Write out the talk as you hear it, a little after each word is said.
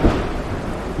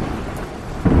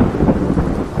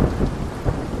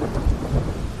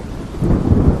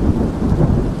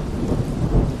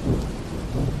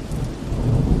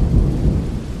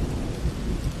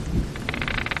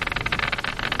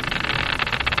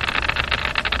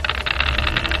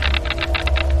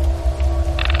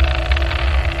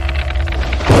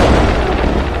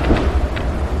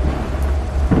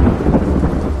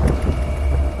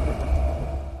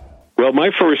my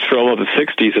first film of the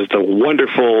 60s is the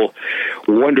wonderful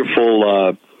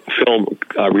film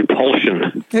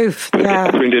Repulsion. Oof, with yeah.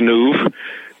 Catherine Deneuve,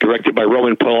 directed by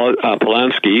Roman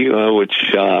Polanski,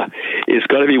 which is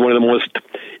going to be one of the most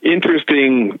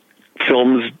interesting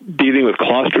films dealing with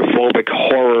claustrophobic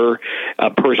horror, a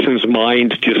person's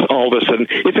mind just all of a sudden.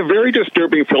 It's a very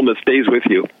disturbing film that stays with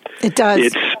you. It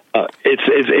does.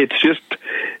 It's just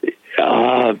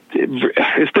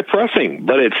it's depressing,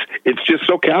 but it's just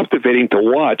so captivating to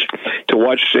watch.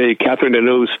 Say Catherine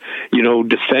Deneuve's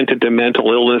descent into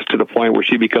mental illness to the point where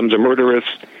she becomes a murderess.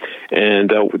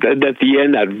 And at the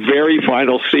end, that very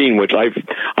final scene, which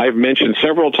I've mentioned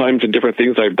several times in different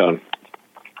things I've done,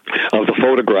 of the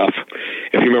photograph.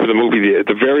 If you remember the movie,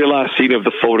 the very last scene of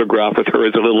the photograph with her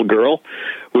as a little girl,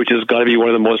 which has got to be one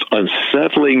of the most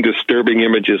unsettling, disturbing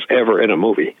images ever in a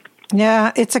movie.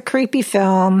 Yeah, it's a creepy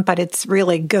film, but it's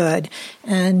really good.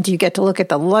 And you get to look at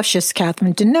the luscious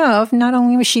Catherine Deneuve. Not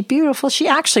only was she beautiful, she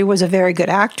actually was a very good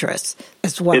actress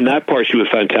as well. In that part, she was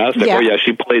fantastic. Yeah. Oh, yeah,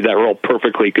 she played that role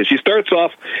perfectly because she starts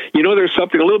off, there's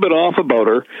something a little bit off about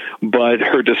her, but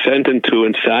her descent into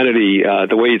insanity,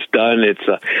 the way it's done,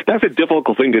 that's a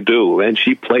difficult thing to do. And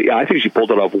I think she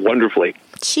pulled it off wonderfully.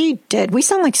 She did. We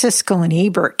sound like Siskel and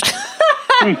Ebert.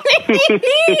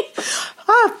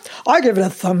 I give it a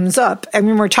thumbs up. I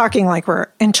mean, we're talking like we're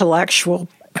intellectual.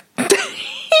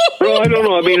 Well, I don't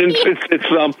know. I mean,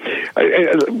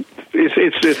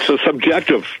 it's a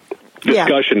subjective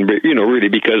discussion, really,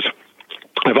 because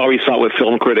I've always thought with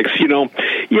film critics, you might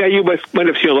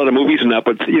have seen a lot of movies and that,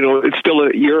 but it's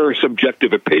still your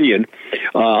subjective opinion.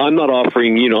 I'm not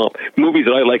offering, movies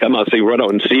that I like. I'm not saying run out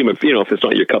and see them if it's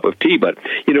not your cup of tea, but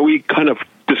we kind of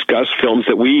discuss films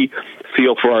that we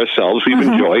feel for ourselves we've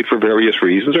enjoyed for various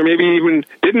reasons, or maybe even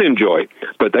didn't enjoy.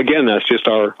 But again, that's just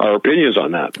our opinions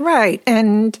on that. Right.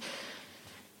 And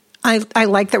I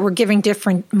like that we're giving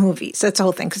different movies. That's the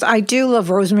whole thing. Because I do love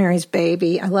Rosemary's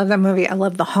Baby. I love that movie. I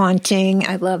love The Haunting.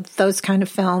 I love those kind of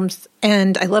films.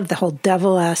 And I love the whole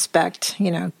devil aspect,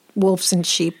 wolves in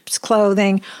sheep's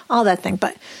clothing, all that thing.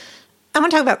 But I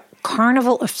want to talk about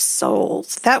Carnival of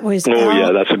Souls. That was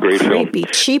that's a great creepy.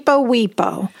 film. Cheapo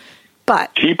Weepo.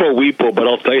 But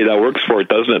I'll tell you, that works for it,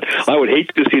 doesn't it? I would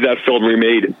hate to see that film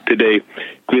remade today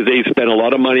because they spent a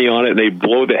lot of money on it and they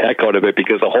blow the heck out of it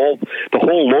because the whole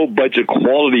low budget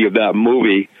quality of that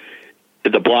movie,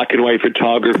 the black and white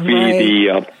photography,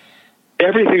 right.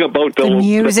 Everything about the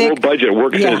music, the low budget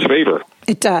works in its favor.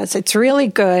 It does. It's really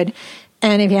good.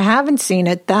 And if you haven't seen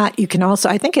it, that you can also,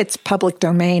 I think it's public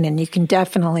domain, and you can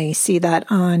definitely see that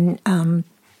on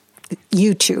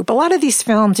YouTube. A lot of these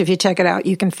films, if you check it out,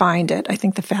 you can find it. I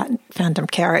think the Phantom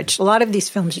Carriage. A lot of these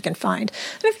films you can find.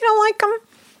 And if you don't like them,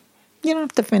 you don't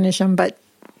have to finish them, but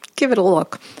give it a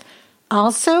look.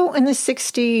 Also, in the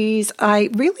 60s, I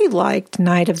really liked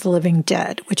Night of the Living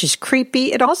Dead, which is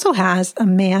creepy. It also has a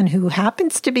man who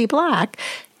happens to be black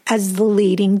as the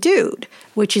leading dude,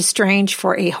 which is strange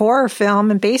for a horror film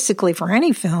and basically for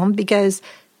any film because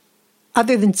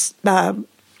other than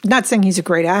not saying he's a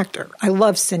great actor. I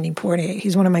love Sidney Poitier.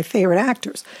 He's one of my favorite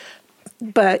actors.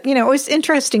 But, it was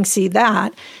interesting to see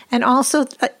that. And also,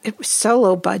 it was so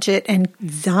low budget. And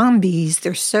zombies,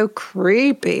 they're so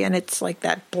creepy. And it's like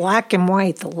that black and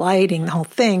white, the lighting, the whole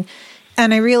thing.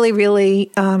 And I really,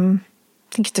 really think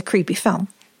it's a creepy film.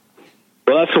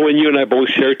 Well, that's the one you and I both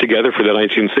shared together for the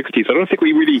 1960s. I don't think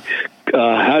we really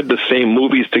had the same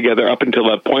movies together up until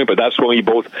that point, but that's when we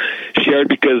both shared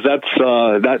because that's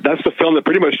the film that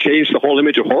pretty much changed the whole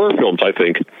image of horror films, I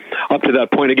think. Up to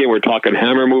that point, again, we're talking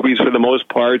Hammer movies for the most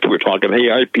part. We're talking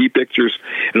AIP pictures,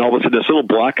 and all of a sudden this little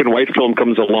black and white film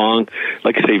comes along,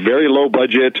 like I say, very low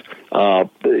budget.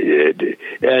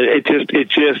 It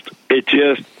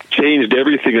just changed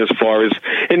everything as far as,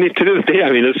 and to this day,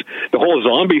 I mean, the whole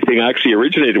zombie thing actually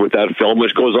originated with that film,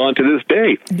 which goes on to this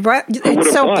day. Right.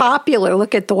 It's so popular.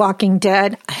 Look at The Walking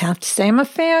Dead. I have to say I'm a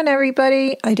fan,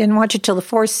 everybody. I didn't watch it till the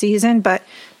 4th season, but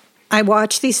I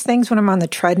watch these things when I'm on the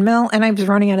treadmill, and I was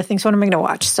running out of things. What am I going to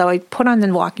watch? So I put on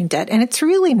The Walking Dead, and it's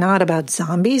really not about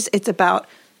zombies. It's about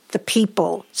the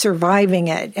people surviving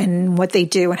it and what they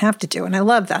do and have to do. And I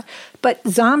love that. But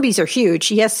zombies are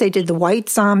huge. Yes, they did the white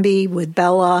zombie with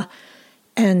Bella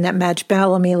and that Madge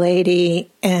Bellamy lady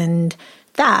and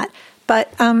that.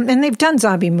 But, and they've done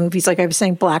zombie movies, like I was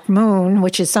saying, Black Moon,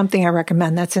 which is something I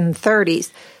recommend. That's in the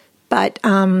 30s. But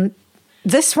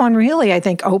this one really, I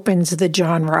think, opens the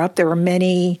genre up. There were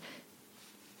many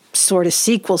sort of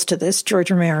sequels to this,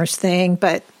 George Romero's thing,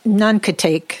 but none could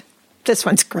take. This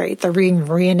one's great. They're being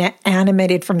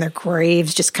reanimated from their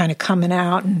graves, just kind of coming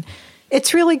out. And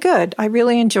it's really good. I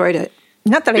really enjoyed it.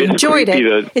 Not that I enjoyed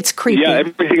it. It's creepy. Yeah,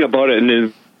 everything about it.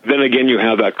 And then again, you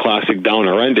have that classic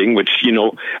downer ending, which,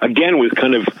 again, was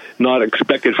kind of not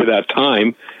expected for that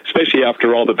time, especially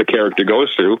after all that the character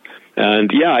goes through.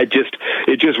 And yeah, it just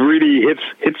really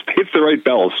hits the right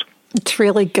bells. It's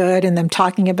really good, and them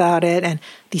talking about it, and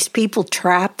these people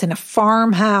trapped in a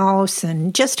farmhouse,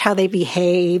 and just how they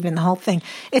behave, and the whole thing.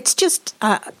 It's just,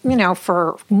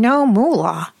 for no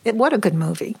moolah, what a good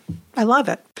movie. I love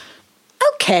it.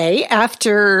 Okay,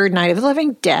 after Night of the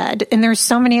Living Dead, and there's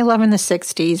so many Love in the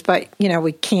 60s, but,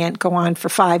 we can't go on for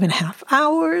 5.5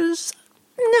 hours.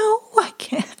 No, I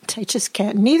can't. I just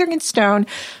can't. Neither can Stone.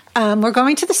 We're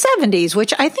going to the 70s,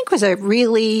 which I think was a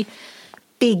really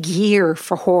big year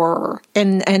for horror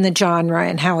and the genre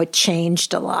and how it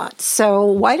changed a lot. So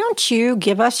why don't you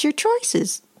give us your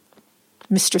choices,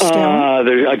 Mr. Stone?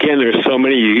 There's so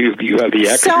many. You have The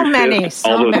Exorcist,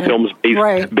 all those films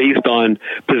based on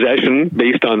possession,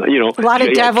 based on, a lot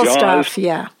of devil stuff,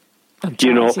 yeah. But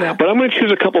I'm going to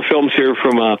choose a couple films here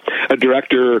from a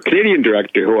Canadian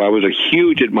director who I was a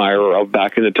huge admirer of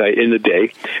back in the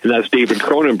day, and that's David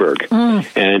Cronenberg.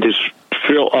 And his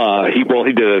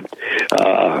he did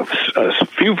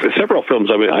several films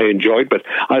I enjoyed, but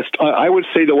I would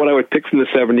say the one I would pick from the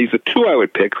 70s, the two I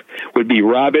would pick would be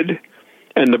Rabid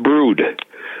and The Brood,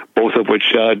 both of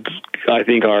which I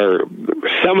think are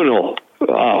seminal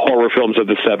horror films of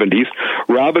the 70s.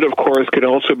 Rabid, of course, could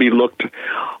also be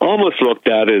almost looked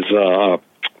at as a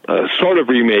sort of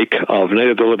remake of Night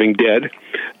of the Living Dead,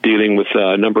 dealing with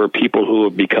a number of people who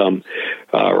have become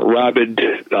rabid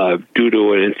due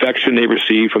to an infection they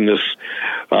received from this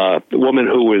woman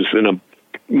who was in a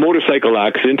motorcycle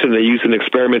accident, and they used an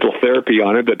experimental therapy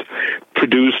on her that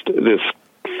produced this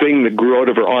thing that grew out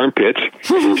of her armpit.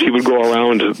 She would go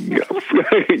around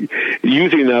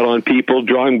using that on people,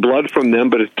 drawing blood from them,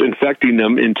 but it's infecting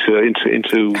them into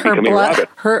her becoming rabid.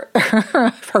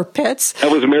 Her pits.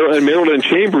 That was Marilyn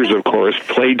Chambers, of course,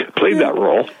 played that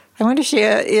role. I wonder if she,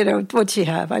 what'd she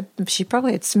have? She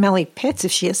probably had smelly pits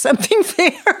if she has something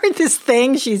there. This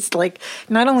thing, she's like,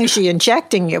 not only is she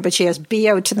injecting you, but she has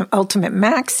BO to the ultimate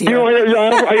max here.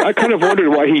 I kind of wondered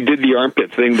why he did the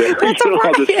armpit thing there.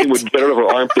 How this thing would get out of her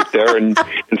armpit there and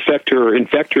infect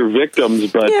her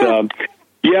victims. But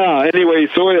anyway,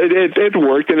 so it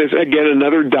worked, and it's again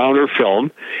another downer film,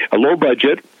 a low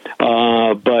budget,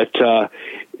 but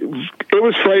it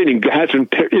was frightening. It had some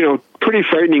pretty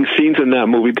frightening scenes in that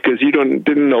movie because you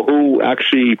didn't know who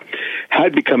actually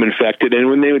had become infected, and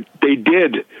when they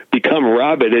did become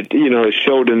rabid, it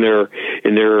showed in their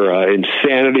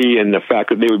insanity and the fact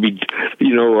that they would be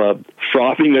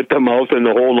frothing at the mouth and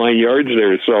the whole 9 yards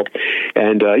there. So,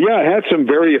 and it had some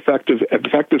very effective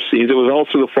scenes. It was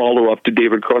also the follow up to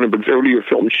David Cronenberg's earlier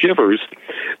film Shivers,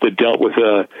 that dealt with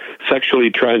a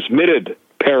sexually transmitted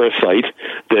parasite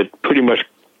that pretty much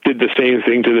did the same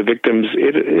thing to the victims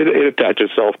it attached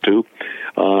itself to.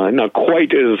 Not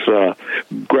quite as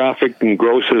graphic and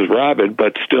gross as Rabid,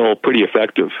 but still pretty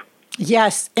effective.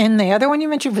 Yes, and the other one you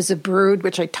mentioned was The Brood,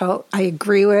 which I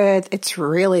agree with. It's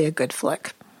really a good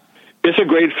flick. It's a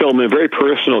great film and very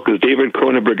personal because David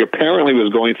Cronenberg apparently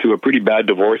was going through a pretty bad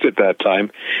divorce at that time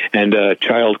and a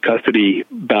child custody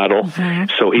battle.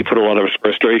 Mm-hmm. So he put a lot of his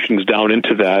frustrations down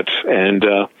into that. And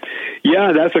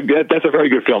that's a very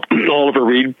good film. Oliver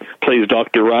Reed plays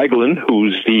Dr. Raglan,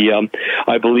 who's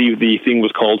I believe the thing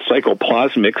was called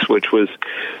psychoplasmics, which was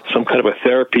some kind of a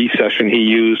therapy session he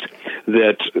used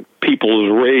that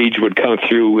people's rage would come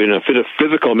through in a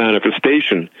physical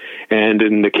manifestation. And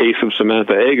in the case of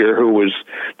Samantha Egger, who was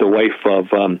the wife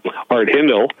of Art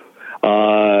Hindle,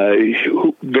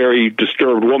 very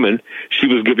disturbed woman, she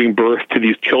was giving birth to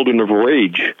these children of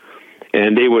rage.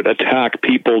 And they would attack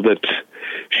people that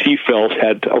she felt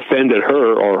had offended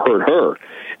her or hurt her.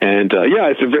 And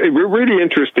it's a really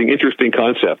interesting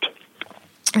concept.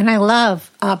 And I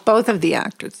love both of the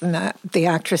actors and the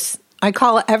actress. I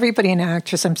call everybody an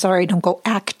actress. I'm sorry, I don't go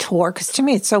actor, because to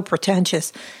me it's so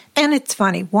pretentious. And it's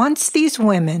funny. Once these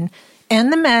women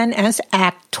and the men as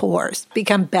actors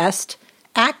become best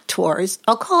actors,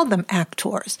 I'll call them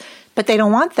actors. But they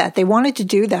don't want that. They wanted to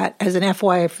do that as an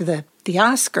FYI for the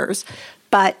Oscars.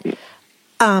 But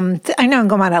I know I'm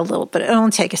going out a little bit.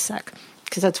 It'll take a sec,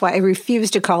 because that's why I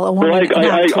refuse to call a woman an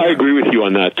actor. I agree with you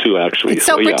on that, too, actually. It's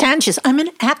so pretentious. I'm an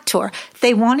actor.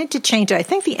 They wanted to change it. I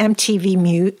think the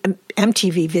MTV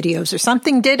videos or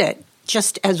something did it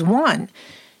just as one.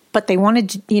 But they wanted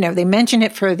to, they mentioned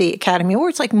it for the Academy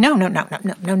Awards. Like, no.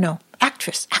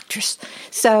 Actress.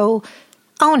 So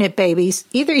own it, babies.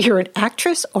 Either you're an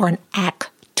actress or an actor.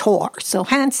 So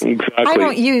hence, exactly. I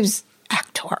don't use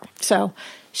actor. So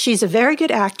she's a very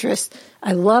good actress.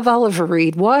 I love Oliver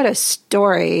Reed. What a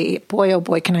story. Boy, oh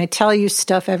boy, can I tell you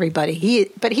stuff,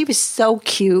 everybody. But he was so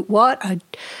cute. What a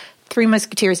Three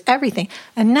Musketeers, everything.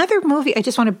 Another movie I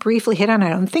just want to briefly hit on, I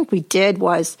don't think we did,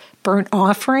 was Burnt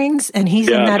Offerings, and he's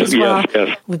in that as well,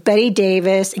 with Betty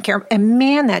Davis. And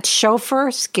man, that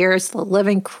chauffeur scares the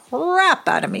living crap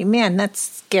out of me. Man, that's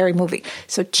a scary movie.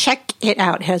 So check it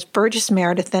out. It has Burgess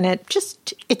Meredith in it,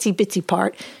 just itsy-bitsy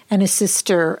part, and his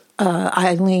sister,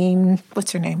 Eileen,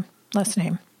 what's her name? Last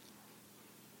name?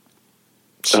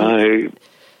 I'm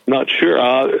not sure.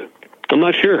 I'm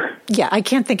not sure. Yeah, I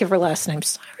can't think of her last name.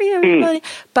 Sorry, everybody.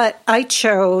 But I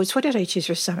chose, what did I choose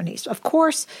for 70s? Of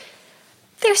course,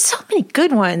 there's so many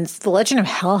good ones. The Legend of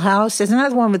Hell House. There's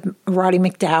another one with Roddy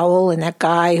McDowell and that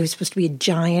guy who's supposed to be a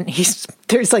giant.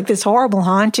 There's like this horrible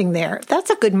haunting there. That's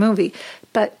a good movie.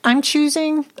 But I'm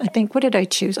choosing, I think, what did I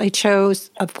choose? I chose,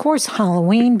 of course,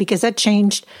 Halloween, because that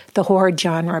changed the horror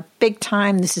genre big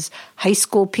time. This is high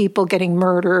school people getting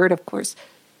murdered. Of course,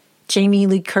 Jamie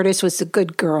Lee Curtis was the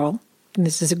good girl. And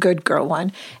this is a good girl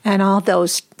one. And all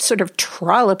those sort of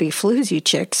trollopy floozy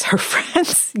chicks, her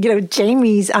friends,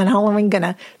 Jamie's on Halloween going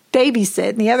to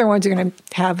babysit, and the other ones are going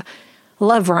to have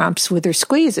love romps with her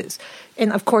squeezes.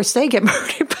 And of course they get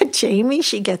murdered, but Jamie,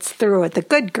 she gets through it. The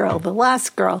good girl, the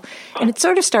last girl. And it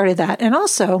sort of started that. And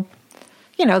also,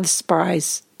 the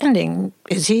surprise ending,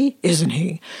 is he, isn't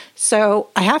he? So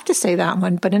I have to say that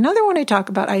one. But another one I talk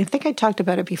about, I think I talked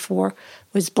about it before,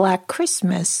 was Black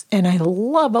Christmas. And I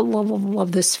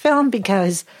love this film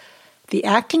because the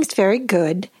acting's very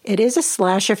good. It is a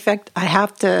slash effect. I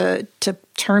have to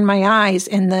turn my eyes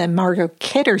in the Margot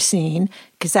Kidder scene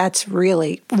because that's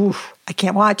really, I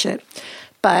can't watch it.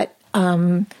 But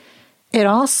it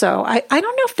also, I don't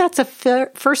know if that's a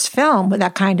first film with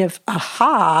that kind of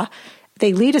aha.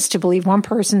 They lead us to believe one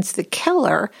person's the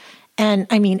killer. And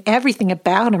I mean, everything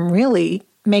about him really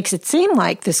makes it seem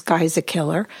like this guy's a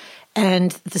killer. And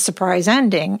the surprise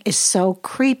ending is so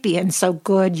creepy and so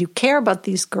good. You care about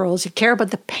these girls. You care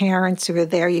about the parents who are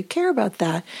there. You care about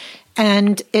that.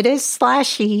 And it is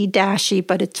slashy, dashy,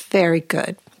 but it's very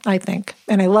good, I think.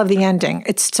 And I love the ending.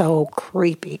 It's so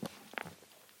creepy.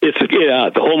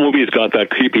 The whole movie's got that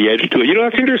creepy edge to it.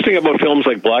 What's interesting about films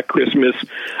like Black Christmas,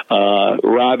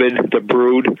 Rabid, The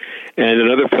Brood, and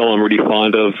another film I'm really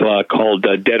fond of called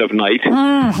Dead of Night.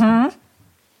 Mm-hmm.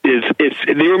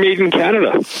 They were made in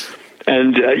Canada.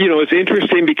 And, it's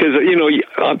interesting because,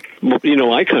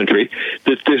 my country,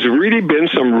 that there's really been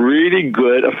some really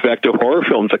good effective horror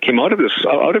films that came out of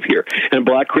here. And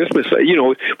Black Christmas,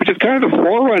 which is kind of the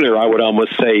forerunner, I would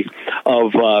almost say,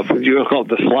 of, call it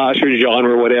the slasher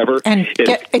genre, whatever. And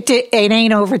it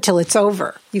ain't over till it's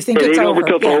over. You think it's over. It ain't over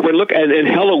till it's over. And look, and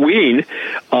Halloween,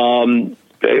 not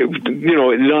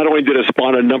only did it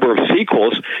spawn a number of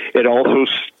sequels, it also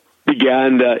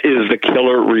began is the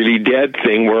killer really dead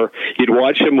thing where you'd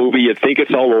watch a movie, you'd think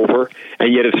it's all over,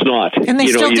 and yet it's not. And they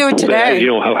still do it today.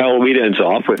 How Halloween ends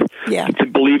off with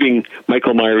believing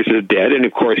Michael Myers is dead, and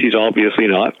of course he's obviously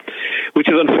not, which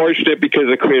is unfortunate because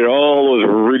it created all those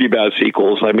really bad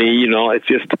sequels. I mean, it's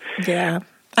just... Yeah.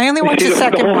 I only watched the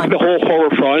second one. The whole horror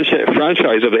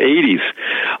franchise of the 80s.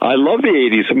 I love the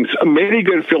 80s. Many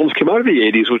good films came out of the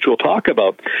 80s, which we'll talk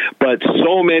about. But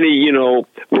so many,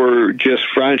 were just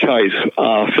franchise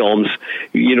films.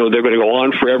 They're going to go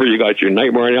on forever. You got your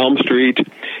Nightmare on Elm Street.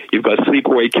 You've got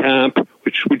Sleepaway Camp,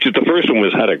 which is the first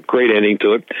one had a great ending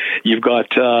to it. You've got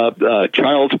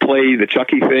Child's Play, the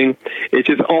Chucky thing. It's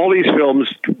just all these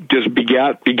films just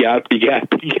begat.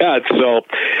 So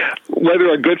whether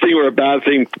a good thing or a bad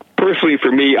thing, personally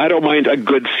for me, I don't mind a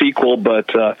good sequel,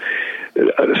 but so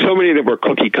many of them were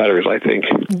cookie cutters, I think.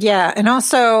 Yeah, and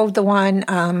also the one,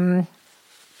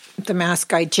 the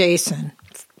masked guy, Jason.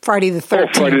 Friday the 13th. Oh,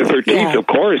 Friday the 13th, of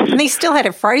course. And they still had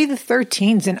it. Friday the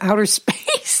 13th in outer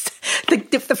space.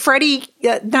 the Freddy,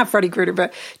 not Freddy Krueger,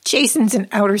 but Jason's in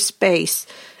outer space.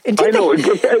 And I know.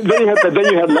 Then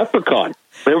you had Leprechaun.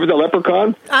 Remember the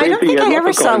Leprechaun? I don't think I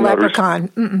ever saw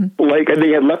Leprechaun. And they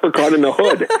had Leprechaun in the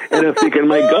hood. And I'm thinking,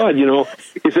 my God,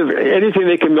 is there anything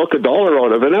they can milk a dollar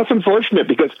out of? And that's unfortunate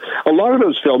because a lot of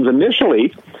those films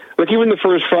initially, like even the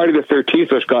first Friday the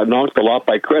 13th, which got knocked a lot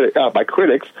by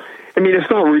critics. I mean, it's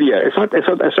not really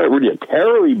a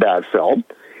terribly bad film.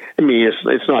 I mean,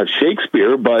 it's not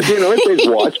Shakespeare, but it's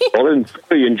watchable and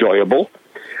pretty enjoyable.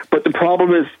 But the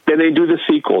problem is, then they do the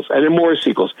sequels and then more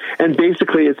sequels, and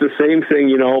basically it's the same thing.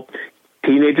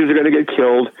 Teenagers are going to get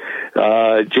killed.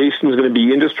 Jason's going to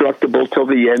be indestructible till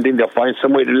the ending. They'll find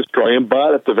some way to destroy him,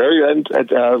 but at the very end,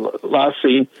 at last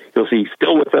scene, you'll see he's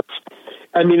still with us.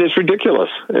 I mean, it's ridiculous.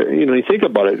 You think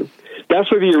about it. That's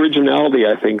where the originality,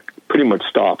 I think, pretty much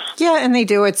stops. Yeah, and they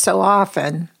do it so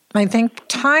often. I think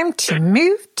time to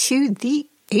move to the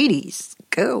 80s.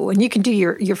 Go. And you can do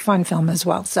your fun film as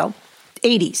well. So,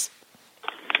 80s.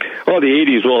 Well, the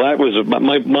 80s, well, that was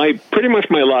my pretty much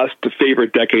my last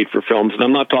favorite decade for films. And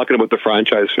I'm not talking about the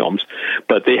franchise films,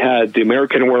 but they had The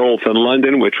American Werewolf in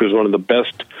London, which was one of the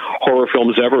best horror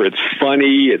films ever. It's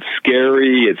funny, it's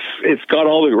scary, it's got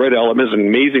all the right elements and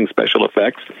amazing special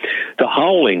effects. The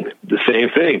Howling, the same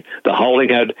thing. The Howling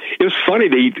it was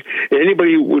funny.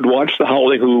 Anybody who would watch The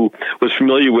Howling who was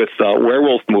familiar with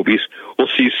werewolf movies will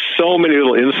see so many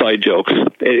little inside jokes.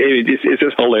 It's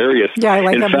just hilarious. Yeah, I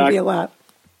like that movie a lot.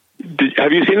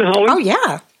 Have you seen The Howling? Oh,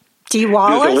 yeah. Dee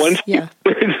Wallace? Yeah.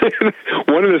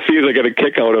 One of the scenes I got a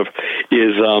kick out of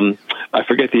is, I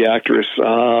forget the actress,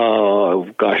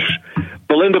 Belinda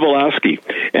Balaski.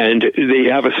 And they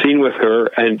have a scene with her,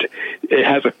 and it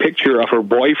has a picture of her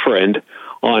boyfriend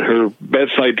on her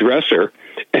bedside dresser.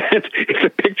 And it's a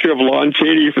picture of Lon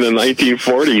Chaney from the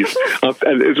 1940s.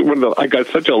 And it's I got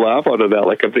such a laugh out of that.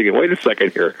 Like, I'm thinking, wait a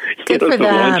second here. Good for them,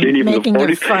 Lon Chaney from the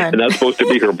 40s, and that's supposed to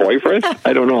be her boyfriend?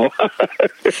 I don't know.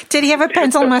 Did he have a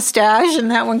pencil mustache in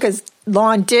that one? Because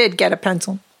Lon did get a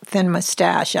pencil thin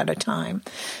mustache at a time.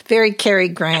 Very Cary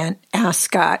Grant,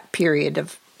 Ascot period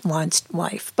of Lon's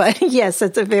life. But yes,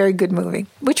 it's a very good movie.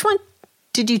 Which one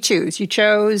did you choose? You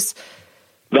chose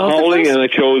The Howling, and I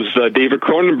chose David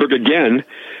Cronenberg again,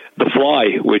 The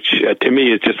Fly, which to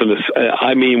me is just one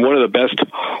of the best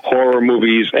horror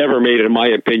movies ever made, in my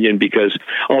opinion, because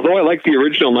although I like the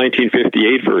original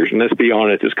 1958 version, let's be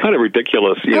honest, it's kind of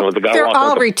ridiculous. The guy walks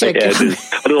all with ridiculous.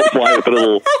 A little fly with a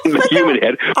little human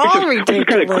head, which is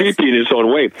kind of creepy in his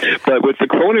own way. But with the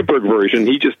Cronenberg version,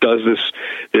 he just does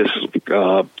this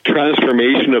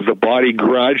transformation of the body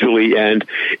gradually, and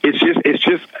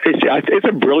it's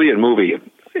a brilliant movie.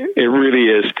 It really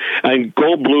is. And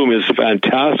Goldblum is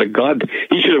fantastic. God,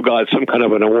 he should have got some kind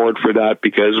of an award for that,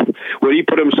 because when he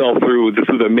put himself through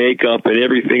the makeup and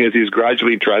everything as he's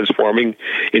gradually transforming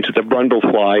into the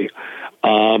Brundlefly,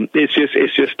 it's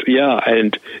just, yeah.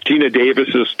 And Gina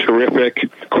Davis is terrific.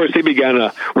 Of course, they began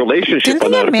a relationship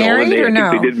on that film, and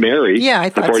they did marry. Yeah, I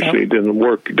thought unfortunately, so. It didn't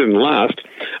work. It didn't last.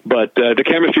 But the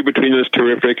chemistry between them is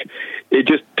terrific.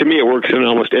 To me, it works in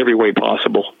almost every way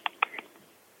possible.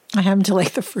 I happen to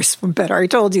like the first one better. I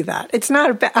told you that. It's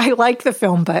not I like the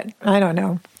film, but I don't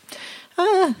know.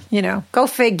 Go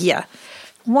figure.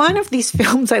 One of these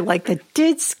films I like that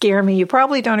did scare me, you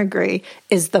probably don't agree,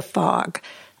 is The Fog.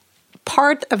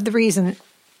 Part of the reason,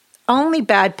 only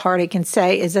bad part I can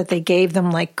say, is that they gave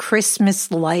them like Christmas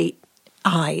light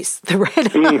eyes, the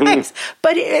red eyes.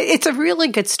 But it's a really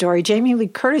good story. Jamie Lee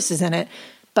Curtis is in it.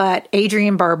 But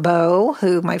Adrienne Barbeau,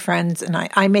 who my friends and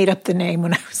I made up the name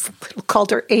when I was little,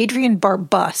 called her Adrienne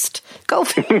Barbust. Go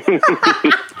figure.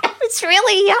 It's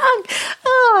really young.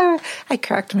 Oh, I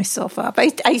cracked myself up.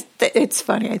 It's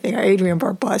funny, I think, Adrienne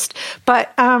Barbust.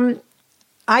 But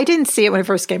I didn't see it when it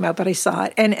first came out, but I saw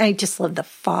it. And I just loved The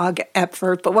Fog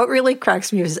effort. But what really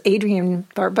cracks me was Adrienne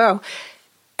Barbeau.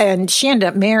 And she ended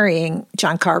up marrying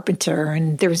John Carpenter,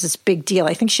 and there was this big deal.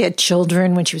 I think she had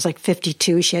children when she was like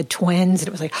 52. She had twins, and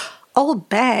it was like, old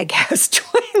bag has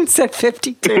twins at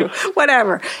 52,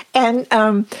 whatever.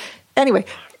 And anyway,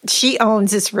 she owns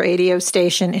this radio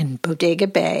station in Bodega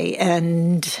Bay,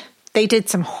 and they did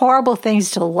some horrible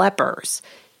things to lepers.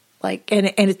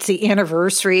 And it's the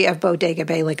anniversary of Bodega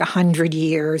Bay, like 100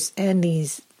 years, and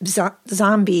these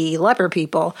zombie leper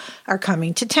people are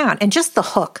coming to town. And just the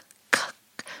hook,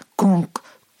 gunk,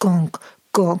 gunk,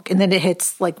 gunk, and then it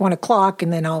hits like 1 o'clock,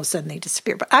 and then all of a sudden they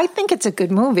disappear. But I think it's a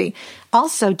good movie.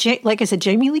 Also, like I said,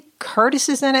 Jamie Lee Curtis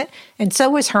is in it, and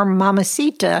so is her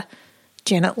mamacita,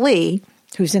 Janet Leigh,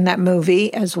 who's in that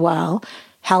movie as well.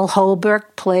 Hal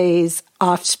Holbrook plays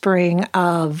offspring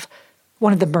of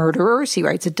one of the murderers. He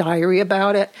writes a diary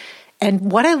about it.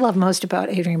 And what I love most about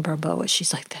Adrienne Barbeau is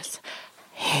she's like this.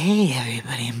 Hey,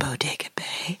 everybody in Bodega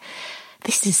Bay.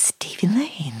 This is Stevie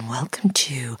Lane. Welcome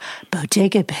to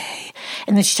Bodega Bay.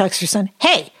 And then she talks to her son.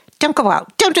 Hey, don't go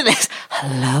out. Don't do this.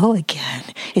 Hello again.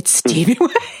 It's Stevie Wayne.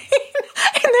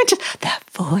 And then just that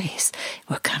voice.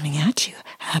 We're coming at you.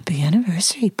 Happy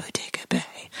anniversary, Bodega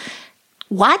Bay.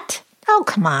 What? Oh,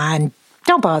 come on.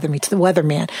 Don't bother me, to the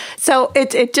weatherman. So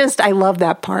it just, I love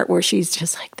that part where she's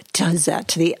just like, does that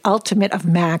to the ultimate of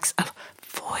max of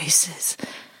voices,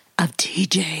 of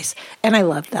DJs. And I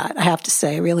love that, I have to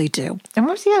say, I really do. And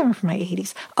what was the other one from my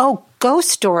 80s? Oh, Ghost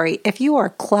Story. If you are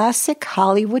a classic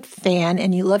Hollywood fan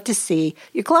and you love to see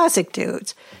your classic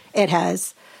dudes, it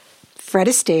has Fred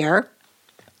Astaire,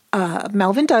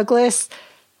 Melvin Douglas,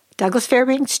 Douglas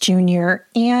Fairbanks Jr.,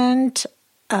 and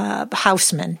John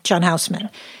Houseman.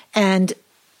 And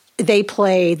they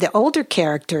play the older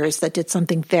characters that did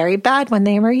something very bad when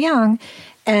they were young,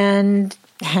 and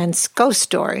hence Ghost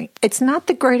Story. It's not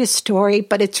the greatest story,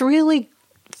 but it's really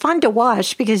fun to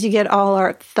watch because you get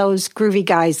all those groovy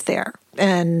guys there.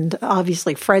 And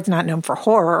obviously Fred's not known for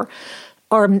horror,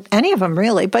 or any of them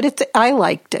really, but I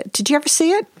liked it. Did you ever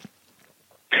see it?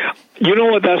 You know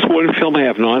what? That's one film I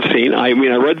have not seen. I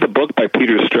mean, I read the book by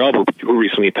Peter Straub, who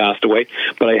recently passed away,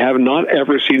 but I have not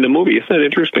ever seen the movie. Isn't that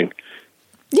interesting?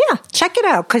 Yeah, check it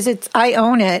out because I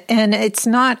own it, and it's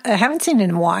not. I haven't seen it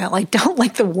in a while. I don't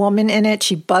like the woman in it;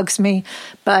 she bugs me.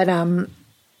 But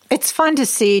it's fun to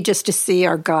see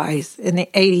our guys in the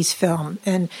 '80s film,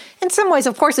 and in some ways,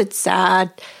 of course, it's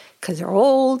sad because they're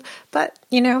old. But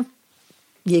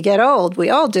you get old. We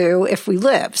all do if we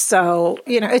live. So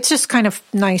it's just kind of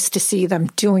nice to see them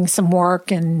doing some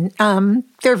work, and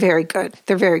they're very good.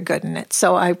 They're very good in it.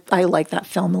 So I like that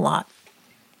film a lot.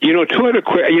 Two other,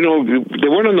 they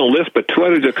weren't on the list, but two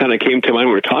others that kind of came to mind.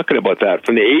 We were talking about that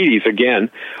from the 80s again,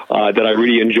 that I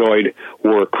really enjoyed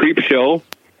were Creepshow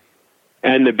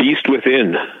and The Beast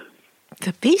Within.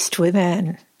 The Beast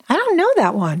Within. I don't know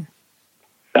that one.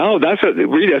 Oh,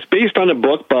 that's based on a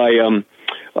book by,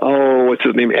 what's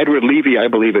his name? Edward Levy, I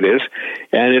believe it is.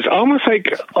 And it's almost like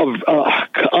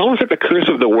The Curse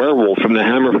of the Werewolf from the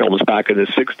Hammer films back in the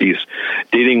 60s,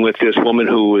 dealing with this woman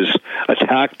who was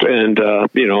attacked and,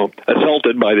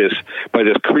 assaulted by this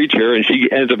creature. And she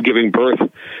ends up giving birth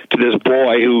to this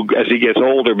boy who, as he gets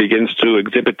older, begins to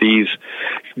exhibit these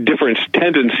different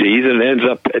tendencies, and ends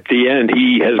up at the end,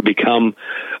 he has become,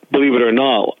 believe it or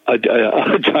not, a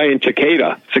giant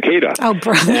cicada. Oh,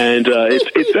 brother! And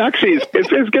it's actually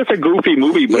it gets a goofy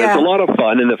movie, but it's a lot of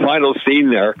fun. And the final scene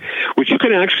there, which you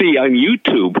can actually on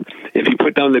YouTube, if you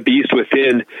put down The Beast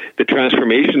Within, the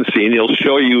transformation scene, it'll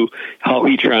show you how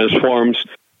he transforms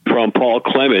from Paul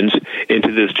Clemens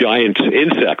into this giant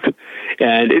insect.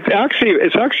 And it's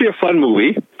actually a fun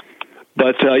movie.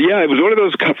 But it was one of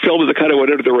those films that kind of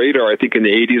went under the radar. I think in the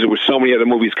 80s, there were so many other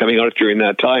movies coming out during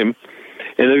that time.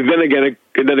 And then again,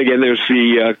 there's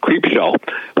the Creepshow,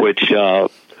 which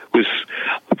was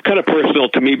kind of personal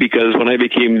to me because when I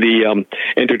became the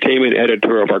entertainment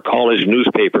editor of our college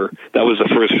newspaper, that was the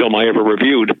first film I ever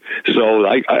reviewed. So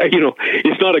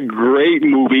it's not a great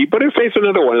movie, but it's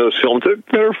another one of those films that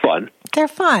they're fun. They're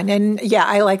fun, and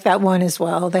I like that one as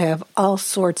well. They have all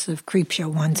sorts of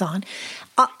Creepshow ones on,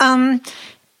 and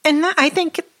I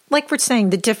think, like we're saying,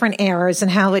 the different eras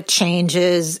and how it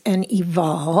changes and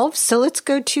evolves. So let's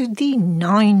go to the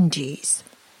 90s.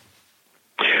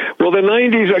 Well, the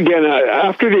 90s, again,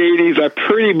 after the 80s, I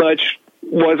pretty much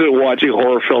wasn't watching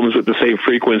horror films with the same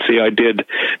frequency I did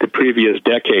the previous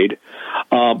decade.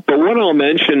 But one I'll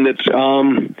mention that's,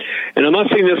 and I'm not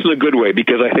saying this in a good way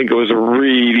because I think it was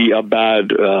a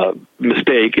bad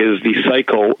mistake, is the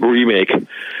Psycho remake,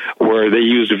 where they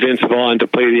used Vince Vaughn to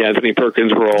play the Anthony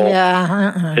Perkins role.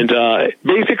 Yeah. And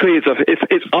basically,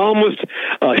 it's almost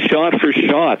a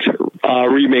shot-for-shot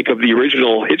remake of the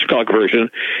original Hitchcock version,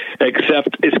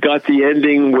 except it's got the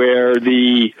ending where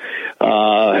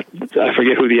I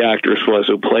forget who the actress was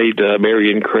who played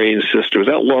Marion Crane's sister. Was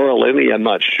that Laura Linney? I'm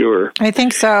not sure. I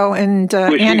think so. And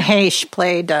Anne Heche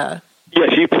played...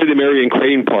 she played the Marion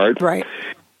Crane part. Right.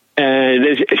 And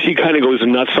she kind of goes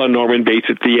nuts on Norman Bates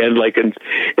at the end,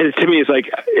 and to me,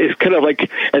 it's kind of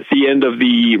like at the end of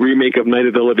the remake of Night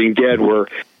of the Living Dead, where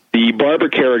the Barbara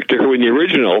character, who in the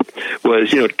original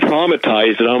was,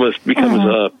 traumatized and almost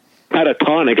becomes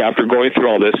catatonic after going through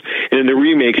all this, and in the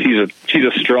remake, she's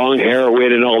a strong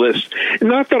heroine and all this. And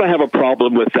not that I have a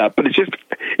problem with that, but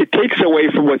it takes away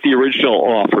from what the original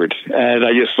offered, and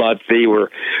I just thought they were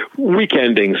weak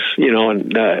endings,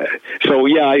 And I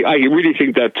really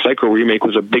think that Psycho remake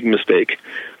was a big mistake.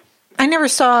 I never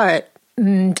saw it.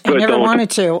 And I never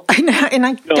wanted to. And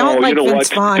I don't like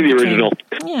Vince Vaughn. The original.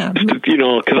 Yeah.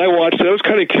 Because I watched it. I was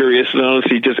kind of curious, and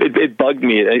honestly, it bugged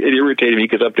me. It irritated me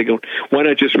because I'm thinking, why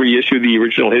not just reissue the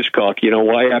original Hitchcock?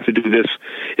 Why have to do this?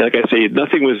 Like I say,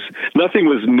 nothing was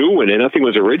new in it. Nothing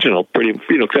was original,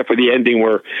 except for the ending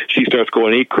where she starts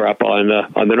going ape crap on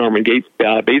the Norman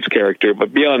Bates character.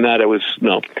 But beyond that, it was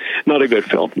not a good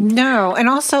film. No, and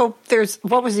also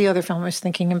what was the other film I was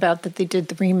thinking about that they did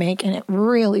the remake, and it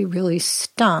really, really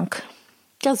stunk.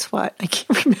 Guess what? I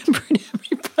can't remember it,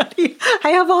 everybody. I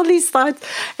have all these thoughts,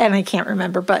 and I can't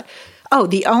remember. But,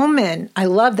 The Omen. I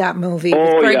love that movie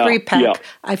with Gregory Peck. Yeah.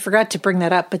 I forgot to bring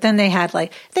that up. But then they had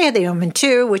The Omen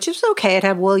 2, which is okay. It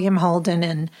had William Holden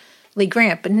and Lee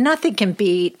Grant. But nothing can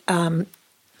beat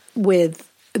with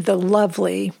the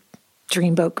lovely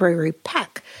Dreamboat Gregory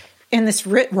Peck. and this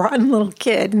rotten little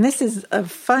kid, and this is a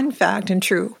fun fact and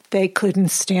true, they couldn't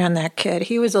stand that kid.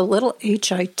 He was a little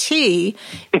HIT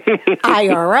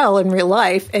IRL in real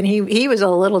life, and he was a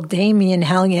little Damien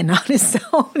Hellion on his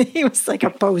own. He was like a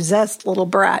possessed little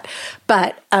brat.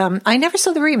 But I never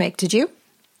saw the remake. Did you?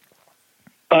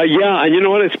 Yeah, and you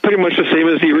know what? It's pretty much the same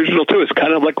as the original, too. It's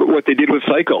kind of like what they did with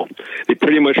Psycho. They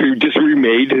pretty much just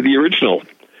remade the original.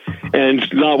 And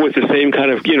not with the same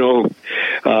kind of,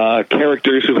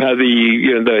 characters who had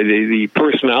the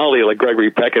personality like Gregory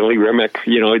Peck and Lee Remick.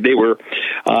 They were,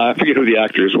 I forget who the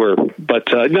actors were.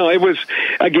 But, no, it was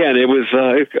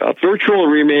a virtual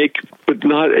remake, but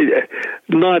not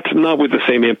with the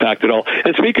same impact at all.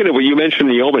 And speaking of what you mentioned,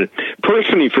 The Omen,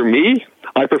 personally for me,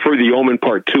 I prefer The Omen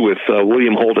Part 2 with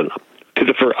William Holden. To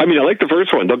the first, I like the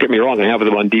first one. Don't get me wrong; I have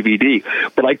them on DVD,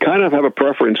 but I kind of have a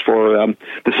preference for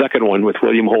the second one with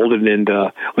William Holden and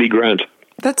Lee Grant.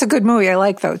 That's a good movie. I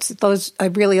like those. Those I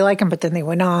really like them. But then they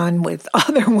went on with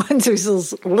other ones. There's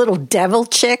this little devil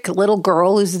chick, little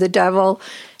girl who's the devil.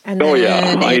 And oh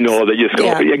yeah, I know that. Just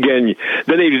go again.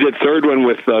 Then they did third one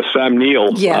with Sam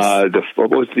Neill. Yes. What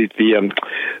was the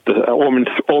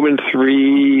Omen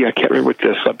 3? I can't remember what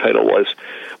the subtitle was,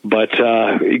 but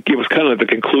it was kind of the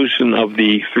conclusion of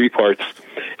the three parts,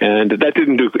 and that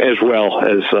didn't do as well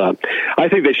as I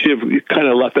think they should have kind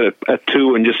of left it at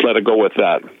 2 and just let it go with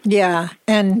that. Yeah,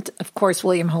 and of course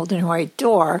William Holden, who I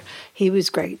adore, he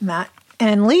was great in that,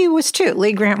 and Lee was too.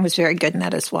 Lee Grant was very good in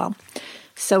that as well.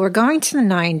 So we're going to the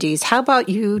 90s. How about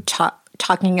you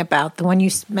talking about the one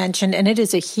you mentioned, and it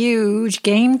is a huge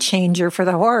game changer for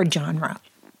the horror genre.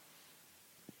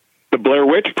 The Blair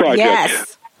Witch Project.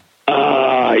 Yes.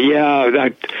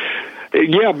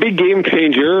 Big game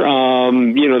changer.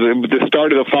 The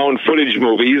start of the found footage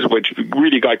movies, which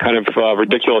really got kind of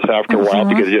ridiculous after a while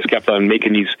because they just kept on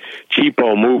making these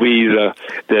cheapo movies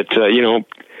that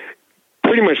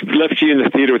pretty much left you in the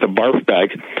theater with a barf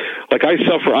bag. Like I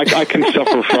can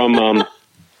suffer from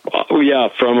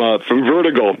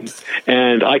vertigo,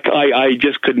 and I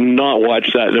just could not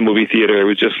watch that in a movie theater. It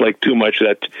was just like too much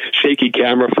that shaky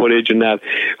camera footage and that.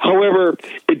 However,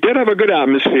 it did have a good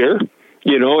atmosphere.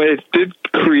 It did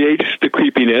create the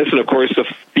creepiness, and of course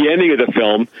the ending of the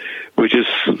film, which is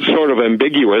sort of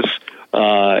ambiguous,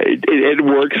 it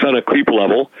works on a creep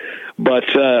level.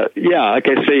 But like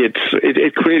I say,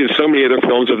 it created so many other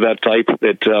films of that type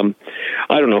that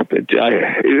I don't know. It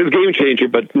was a game changer,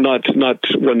 but not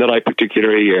one that I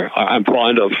particularly I'm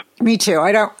fond of. Me too.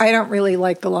 I don't really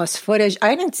like the lost footage.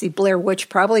 I didn't see Blair Witch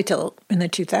probably till in the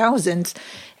 2000s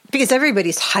because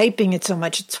everybody's hyping it so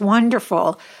much. It's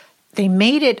wonderful. They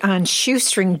made it on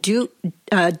shoestring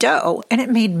dough, and it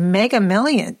made mega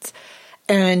millions.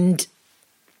 And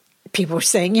people were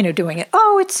saying, doing it,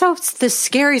 it's the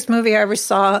scariest movie I ever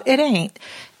saw. It ain't.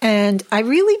 And I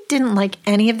really didn't like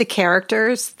any of the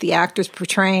characters, the actors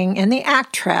portraying, and the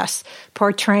actress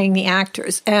portraying the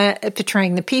actors,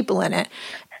 portraying the people in it.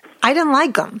 I didn't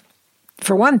like them,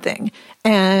 for one thing.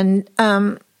 And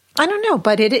I don't know,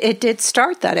 but it did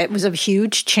start that. It was a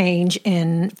huge change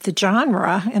in the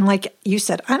genre. And like you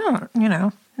said,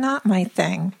 not my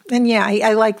thing. And yeah,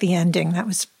 I like the ending. That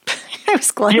was I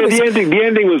was glad. Yeah, the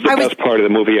ending was the best part of the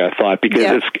movie, I thought, because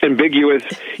it's ambiguous.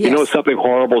 You know something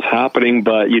horrible is happening,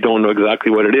 but you don't know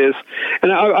exactly what it is.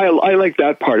 And I like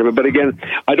that part of it. But again,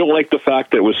 I don't like the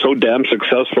fact that it was so damn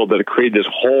successful that it created this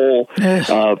whole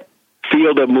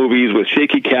field of movies with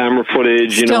shaky camera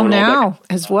footage. Still now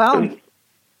as well.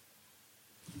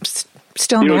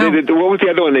 Still now. What was the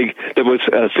other one that was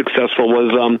successful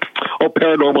was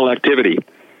Paranormal Activity.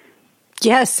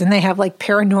 Yes, and they have like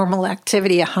Paranormal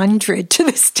Activity 100 to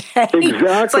this day. Exactly.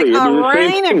 It's like, all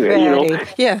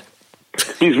right, yeah.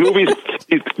 These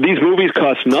movies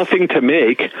cost nothing to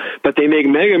make, but they make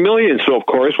mega millions. So, of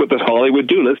course, what does Hollywood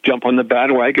do? Let's jump on the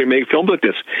bandwagon and make films like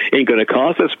this. Ain't going to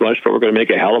cost us much, but we're going to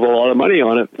make a hell of a lot of money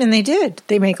on it. And they did.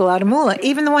 They make a lot of moolah.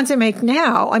 Even the ones they make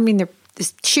now, they're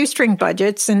shoestring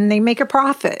budgets, and they make a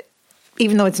profit.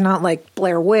 Even though it's not like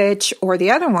Blair Witch or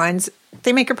the other ones,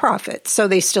 they make a profit. So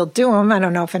they still do them. I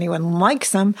don't know if anyone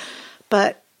likes them,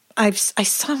 but I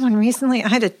saw one recently. I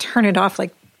had to turn it off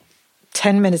like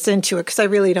 10 minutes into it because I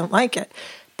really don't like it.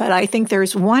 But I think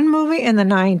there's one movie in the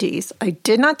 90s. I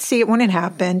did not see it when it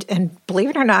happened, and believe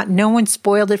it or not, no one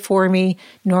spoiled it for me,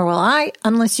 nor will I,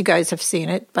 unless you guys have seen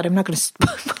it. But I'm not going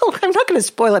to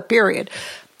spoil it, period.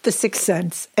 The Sixth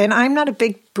Sense. And I'm not a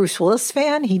big Bruce Willis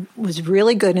fan. He was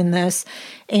really good in this.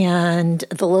 And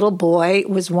the little boy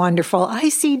was wonderful. I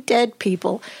see dead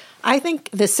people. I think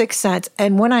The Sixth Sense.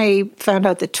 And when I found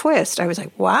out the twist, I was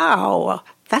like, wow,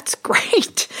 that's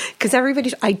great. Because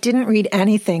I didn't read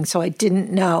anything, so I didn't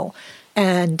know.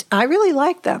 And I really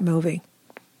liked that movie.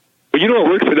 Well, it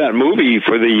worked for that movie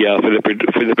for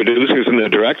the producers and the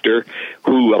director,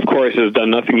 who of course has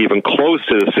done nothing even close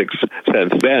to The Sixth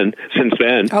Sense since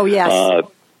then. Oh yes.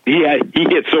 He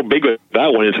hit so big with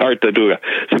that one, it's hard to do a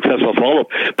successful follow-up.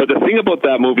 But the thing about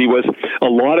that movie was a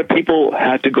lot of people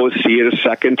had to go see it a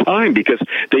second time because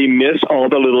they miss all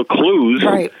the little clues,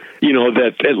 right,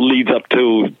 that it leads up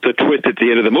to the twist at the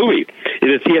end of the movie.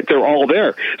 And yet they're all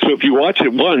there. So if you watch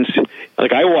it once,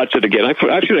 like I watched it again, I've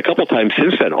seen it a couple times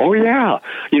since then. Oh, yeah.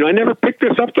 I never picked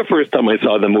this up the first time I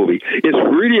saw the movie. It's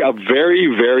really a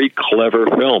very, very clever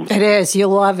film. It is.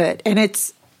 You'll love it. And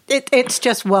it's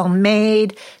just well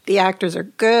made. The actors are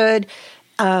good.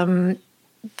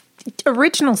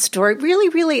 Original story. Really,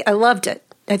 really, I loved it.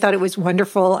 I thought it was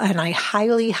wonderful, and I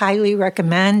highly, highly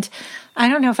recommend. I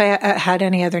don't know if I had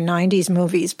any other 90s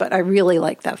movies, but I really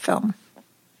like that film.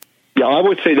 Yeah, I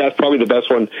would say that's probably the best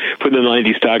one for the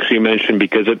 90s to actually mention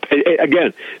because,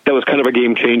 again, that was kind of a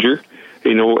game changer.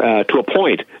 To a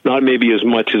point, not maybe as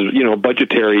much as,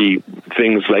 budgetary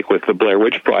things like with the Blair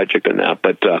Witch Project and that,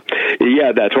 but,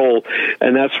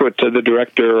 and that's what the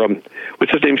director,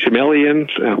 what's his name, Shyamalan?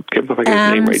 Can't remember if I get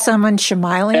his name right. Someone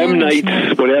Shyamalan? M.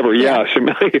 Night, whatever, yeah.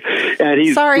 Shyamalan. And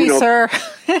he's, sorry, sir.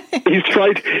 he's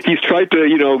tried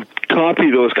to,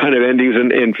 copy those kind of endings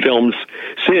in films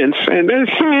since, and they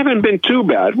haven't been too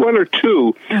bad, one or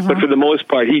two, but for the most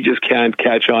part, he just can't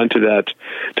catch on to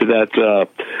that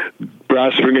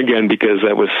brass ring again because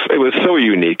it was so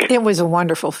unique. It was a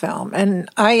wonderful film, and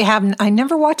I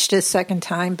never watched it a second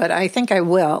time, but I think I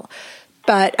will.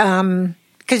 But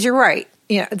because you're right,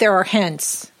 there are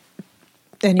hints.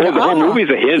 And the whole movie's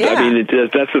a hint. Yeah. I mean,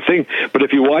 that's the thing. But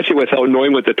if you watch it without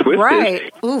knowing what the twist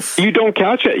is, you don't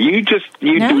catch it. You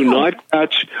do not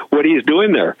catch what he's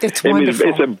doing there. It's wonderful.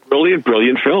 It's a brilliant,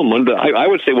 brilliant film. I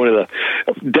would say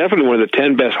definitely one of the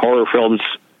 10 best horror films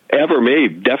ever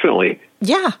made. Definitely.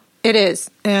 Yeah, it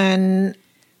is, and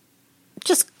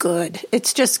just good.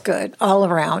 It's just good all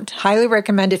around. Highly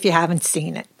recommend if you haven't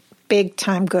seen it. Big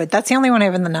time good. That's the only one I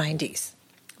have in the 90s.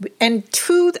 And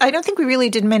I don't think we really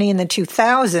did many in the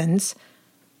 2000s.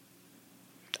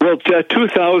 Well,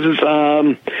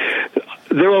 2000s,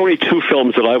 there are only two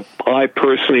films that I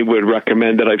personally would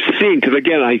recommend that I've seen. Because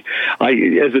again, I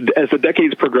as the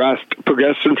decades progressed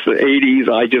since the 80s,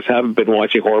 I just haven't been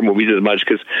watching horror movies as much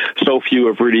because so few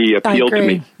have really appealed to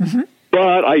me. Mm-hmm.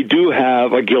 But I do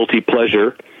have a guilty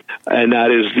pleasure, and that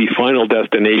is the Final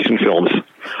Destination films.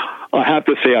 I have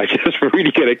to say, I just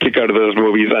really get a kick out of those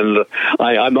movies, and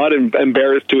I'm not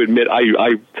embarrassed to admit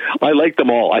I like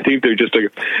them all. I think they're just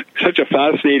such a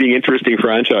fascinating, interesting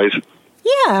franchise.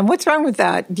 Yeah, and what's wrong with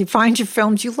that? You find your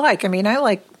films you like. I mean, I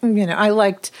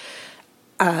liked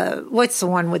what's the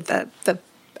one with the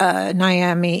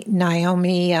Naomi?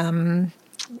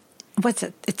 What's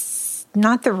it? It's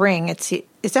not The Ring.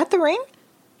 Is that The Ring?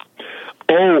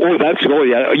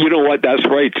 Yeah. You know what? That's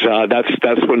right.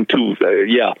 That's one too.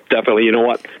 Yeah, definitely. You know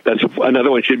what? That's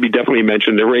another one should be definitely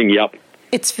mentioned. The Ring. Yep.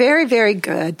 It's very, very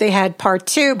good. They had part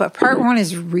 2, but part 1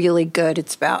 is really good.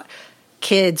 It's about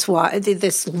kids,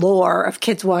 this lore of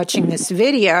kids watching this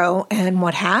video and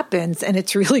what happens, and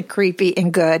it's really creepy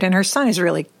and good. And her son is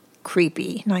really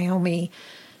creepy. Naomi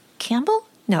Campbell?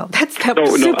 No, that's the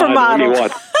supermodel. Naomi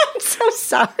Watts. I'm so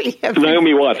sorry.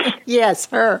 Naomi Watts. Yes,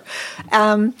 her.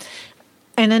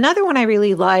 And another one I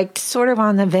really liked, sort of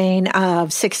on the vein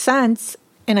of Sixth Sense,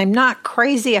 and I'm not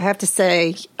crazy, I have to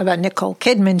say, about Nicole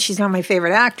Kidman. She's not my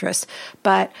favorite actress,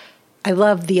 but I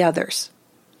love The Others.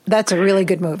 That's a really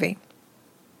good movie.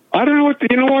 I don't know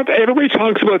you know what? Everybody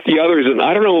talks about The Others, and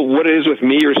I don't know what it is with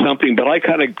me or something, but I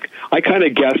kind of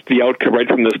guessed the outcome right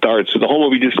from the start, so the whole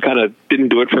movie just kind of didn't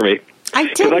do it for me. I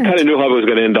didn't. Because I kind of knew how it was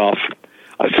going to end off.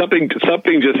 Something just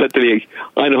said to me,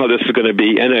 I know how this is going to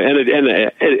be, and it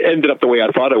ended up the way I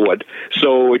thought it would.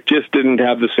 So it just didn't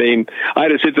have the same. I had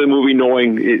to sit to the movie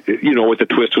knowing, what the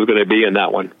twist was going to be in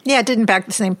that one. Yeah, it didn't pack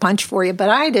the same punch for you, but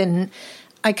I didn't.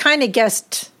 I kind of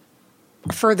guessed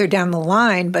further down the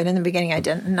line, but in the beginning I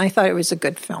didn't, and I thought it was a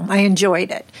good film. I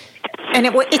enjoyed it. And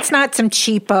it's not some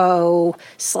cheapo,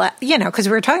 because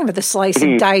we were talking about the slice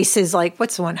and dice is like,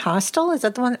 what's the one, Hostel? Is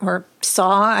that the one? Or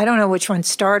Saw? I don't know which one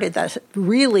started that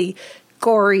really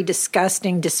gory,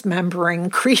 disgusting, dismembering,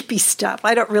 creepy stuff.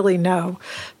 I don't really know.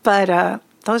 But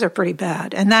those are pretty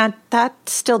bad. And that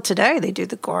still today they do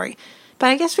the gory. But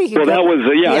I guess we could. Well, that was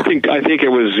I think it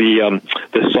was the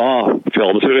Saw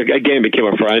films. It again became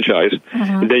a franchise.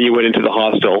 Mm-hmm. And then you went into the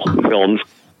Hostel films.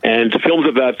 And films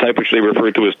of that type, which they refer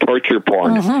to as torture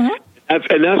porn. Mm-hmm.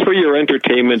 And that's where your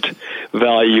entertainment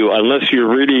value, unless you're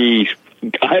really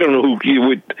I don't know who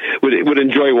you would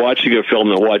enjoy watching a film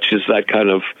that watches that kind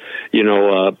of,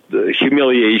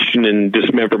 humiliation and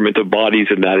dismemberment of bodies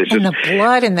and that. It's and just the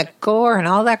blood and the gore and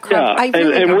all that crap. Yeah,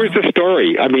 and where's the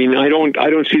story? I mean, I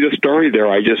don't see the story there.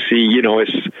 I just see,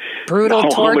 it's brutal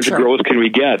torture. How much gross can we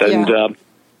get? And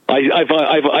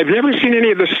I've never seen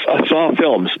any of the Saw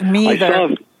films. Me either. I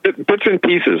saw bits and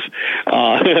pieces.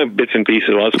 Bits and pieces.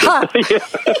 Well,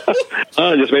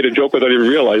 I just made a joke without even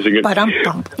realizing it.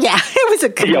 Ba-dum-bum. Yeah, it was a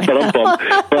good one. Ba-dum-bum.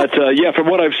 But from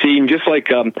what I've seen, just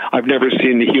like I've never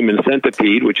seen The Human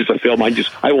Centipede, which is a film I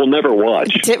will never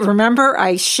watch. Remember,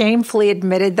 I shamefully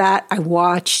admitted that I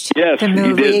watched the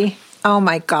movie. You did. Oh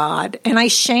my God. And I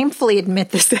shamefully admit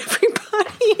this to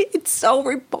everybody. It's so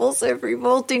repulsive,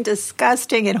 revolting,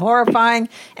 disgusting, and horrifying.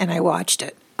 And I watched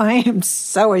it. I am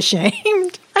so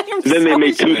ashamed. Then they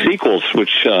made two sequels,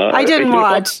 which I didn't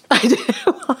watch. My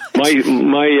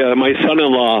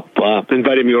son-in-law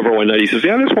invited me over one night. He says,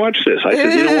 "Yeah, let's watch this." I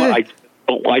said, "You know what?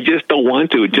 I just don't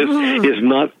want to. It just is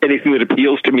not anything that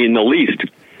appeals to me in the least."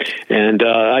 And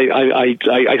I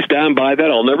stand by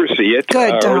that. I'll never see it,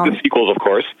 Good, or the sequels, of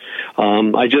course.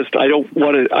 I don't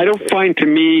want to. I don't find, to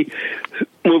me,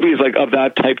 movies like of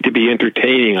that type to be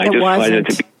entertaining. I just find it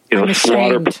to be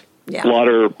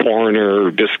slaughter porn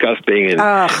or disgusting and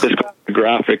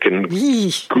graphic and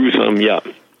gruesome. Yeah.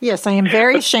 Yes, I am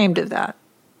very ashamed of that.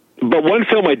 But one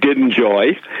film I did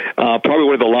enjoy, probably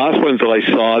one of the last ones that I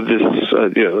saw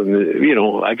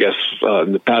I guess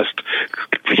in the past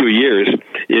few years,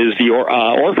 is The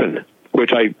Orphan,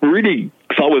 which I really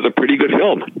thought was a pretty good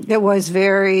film. It was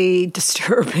very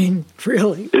disturbing,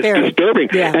 really. It's disturbing.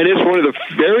 Yeah. And it's one of the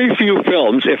very few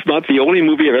films, if not the only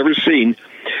movie I've ever seen,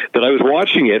 that I was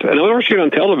watching it, and I was watching it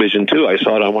on television too. I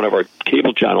saw it on one of our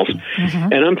cable channels,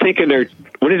 and I'm thinking,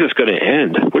 when is this going to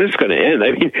end? When is this going to end?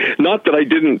 I mean, not that I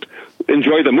didn't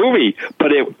enjoy the movie,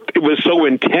 but it was so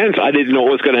intense, I didn't know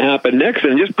what was going to happen next,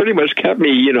 and it just pretty much kept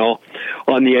me,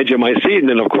 on the edge of my seat. And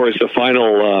then, of course, the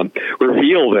final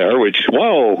reveal there, which,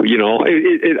 whoa,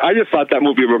 I just thought that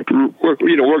movie worked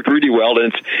really well,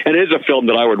 and it is a film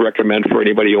that I would recommend for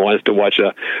anybody who wants to watch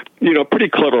a, pretty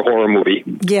clever horror movie.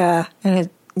 Yeah, and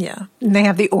they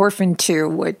have The Orphan too,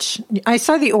 which I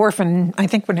saw The Orphan, I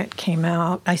think when it came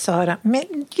out. I saw it,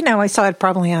 I saw it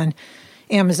probably on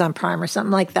Amazon Prime or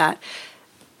something like that.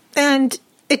 And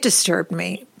it disturbed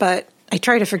me, but I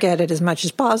try to forget it as much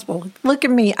as possible. Look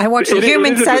at me. I watched The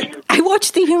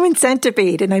Human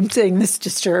Centipede, and I'm saying this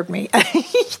disturbed me.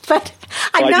 But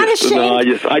I'm not ashamed. No,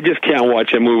 I just can't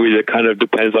watch a movie that kind of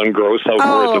depends on gross out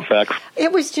gross effects.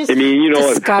 It was just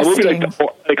disgusting. A movie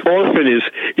like Orphan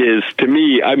is to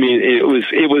me, I mean,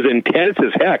 it was intense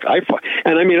as heck. I've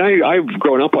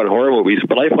grown up on horror movies,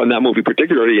 but I found that movie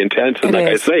particularly intense. And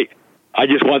I say, I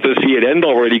just want to see it end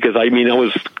already, because I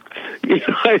was,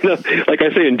 like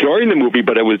I say, enjoying the movie,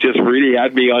 but it was just really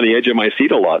had me on the edge of my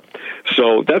seat a lot.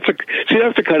 So that's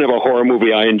the kind of a horror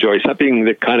movie I enjoy. Something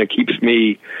that kind of keeps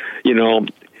me, in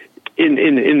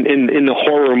the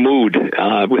horror mood,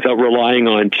 without relying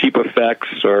on cheap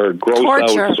effects or gross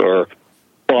outs or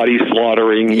body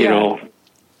slaughtering.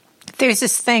 There's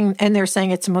this thing, and they're saying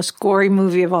it's the most gory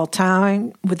movie of all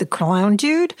time with the clown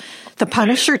dude, The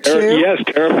Punisher 2. Yes,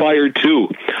 Terrifier 2.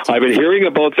 I've been hearing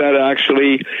about that,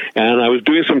 actually, and I was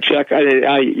doing some check.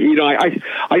 I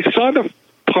saw the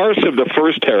parts of the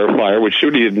first Terrifier, which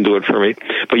surely didn't do it for me.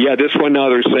 But yeah, this one now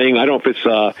they're saying, I don't know if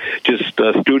it's just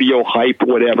studio hype,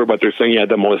 whatever, but they're saying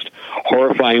the most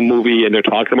horrifying movie, and they're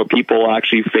talking about people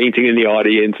actually fainting in the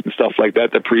audience and stuff like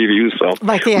that, the previews. So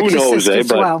like The Exorcist as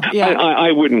but well. Yeah.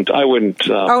 I wouldn't.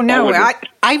 Oh, no.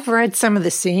 I've read some of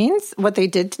the scenes, what they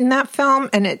did in that film,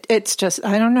 and it's just,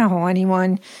 I don't know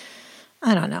anyone...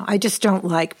 I don't know. I just don't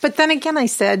like. But then again, I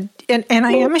said, and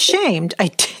I am ashamed, I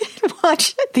did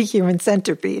watch The Human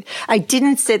Centipede. I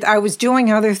didn't sit, I was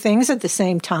doing other things at the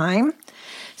same time.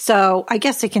 So I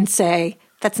guess I can say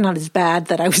that's not as bad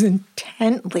that I was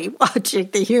intently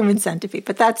watching The Human Centipede.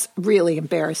 But that's really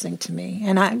embarrassing to me.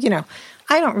 And I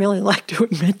don't really like to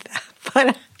admit that.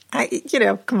 But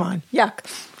come on. Yuck.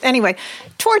 Anyway,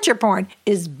 torture porn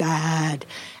is bad.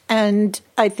 And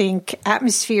I think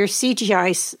atmosphere,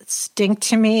 CGI stink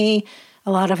to me.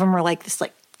 A lot of them are like this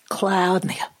cloud,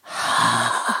 and they go,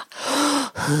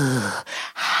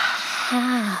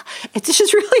 it's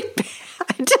just really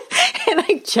bad. And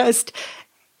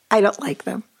I don't like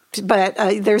them. But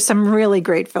there's some really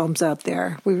great films out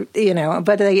there, but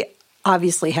they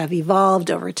obviously have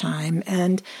evolved over time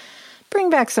and bring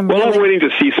back some. Well, I'm waiting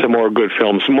to see some more good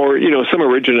films, some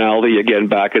originality again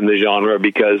back in the genre,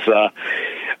 because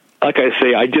like I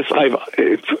say, I've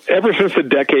ever since the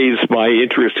decades, my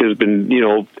interest has been,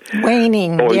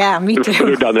 waning. Yeah, me too.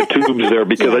 Further down the tubes there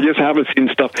because I just haven't seen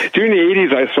stuff. During the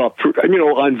 80s, I saw,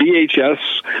 on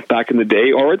VHS back in the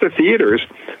day or at the theaters.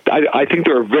 I think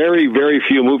there are very, very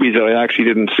few movies that I actually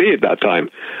didn't see at that time.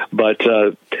 But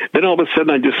then all of a sudden,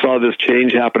 I just saw this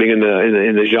change happening in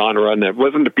the genre, and it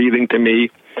wasn't appealing to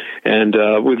me. And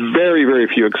with very, very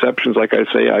few exceptions, like I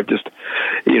say, I've just,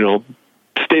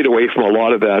 stayed away from a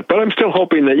lot of that. But I'm still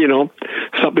hoping that,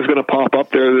 something's going to pop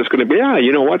up there that's going to be,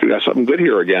 you know what, we got something good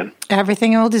here again.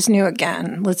 Everything old is new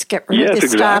again. Let's get rid of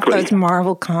this stuff, those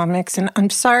Marvel comics. And I'm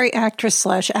sorry,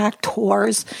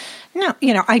 actors/actors. No,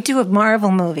 I do a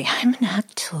Marvel movie. I'm an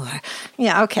actor.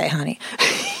 Yeah, okay, honey.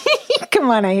 Come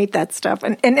on, I hate that stuff.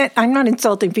 And I'm not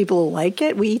insulting people who like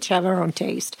it. We each have our own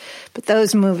taste. But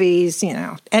those movies,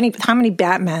 how many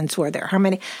Batmans were there? How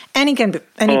many?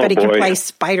 Anybody can play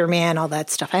Spider-Man, all that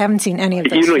stuff. I haven't seen any of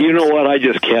those. You know what? I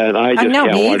just can't. I can't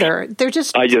me watch. Either. They're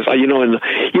just.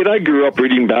 And I grew up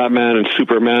reading Batman and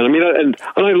Superman. I mean, and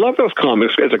I love those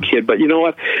comics as a kid. But you know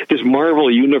what? This Marvel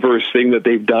Universe thing that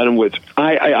they've done with,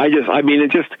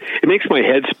 it makes my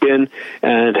head spin.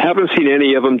 And haven't seen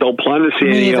any of them. Don't plan to see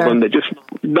any of them. They're just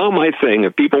not my thing.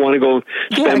 If people want to go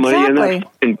spend money in that,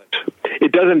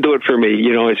 it doesn't do it for me.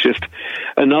 It's just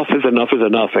enough is enough is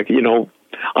enough.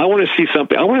 I want to see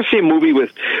something. I want to see a movie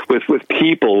with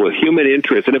people, with human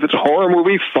interest. And if it's a horror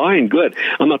movie, fine, good.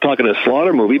 I'm not talking a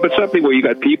slaughter movie, but something where you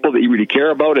got people that you really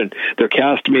care about and they're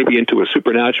cast maybe into a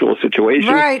supernatural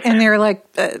situation. Right, and they're like,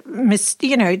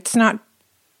 it's not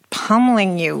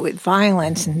pummeling you with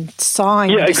violence and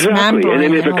sawing and dismembering. And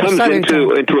then if it comes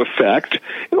into effect,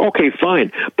 okay,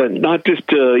 fine. But not just,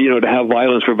 to have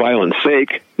violence for violence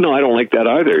sake. No, I don't like that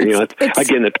either. It's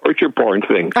again, the torture porn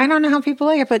thing. I don't know how people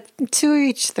like it, but to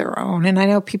each their own. And I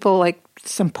know people like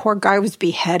some poor guy was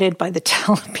beheaded by the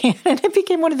Taliban, and it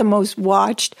became one of the most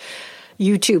watched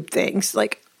YouTube things.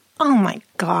 Like, oh my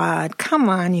God, come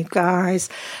on, you guys.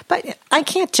 But I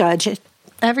can't judge it.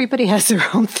 Everybody has their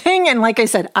own thing. And like I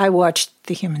said, I watched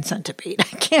The Human Centipede.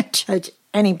 I can't judge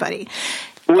anybody.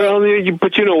 Well,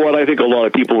 but you know what? I think a lot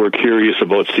of people were curious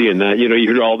about seeing that. You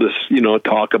hear all this,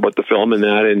 talk about the film and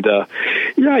that. And,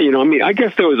 I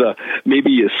guess there was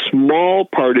maybe a small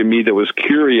part of me that was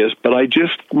curious, but I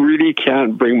just really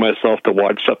can't bring myself to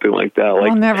watch something like that.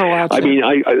 I'll never watch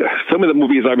it. Some of the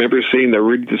movies I remember seeing that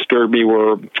really disturbed me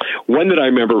were, one that I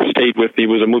remember stayed with me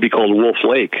was a movie called Wolf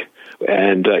Lake.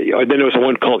 And then there was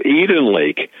one called Eden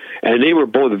Lake, and they were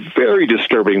both very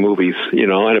disturbing movies,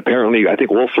 and apparently I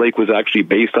think Wolf Lake was actually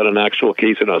based on an actual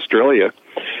case in Australia,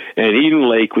 and Eden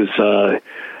Lake was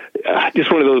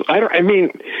just one of those,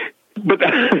 but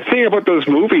the thing about those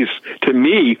movies, to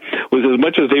me, was as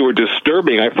much as they were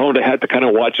disturbing, I found I had to kind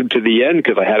of watch them to the end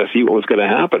because I had to see what was going to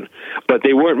happen. But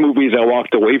they weren't movies I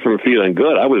walked away from feeling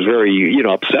good. I was very,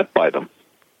 upset by them.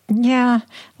 Yeah.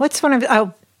 What's one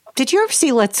of... Did you ever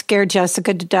see Let's Scare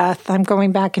Jessica to Death? I'm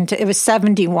going back it was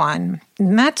 1971.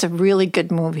 And that's a really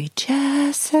good movie.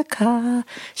 Jessica.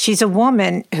 She's a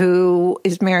woman who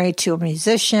is married to a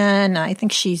musician. I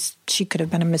think she could have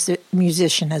been a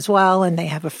musician as well. And they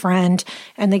have a friend.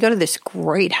 And they go to this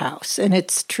great house. And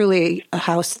it's truly a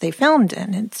house they filmed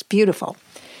in. It's beautiful.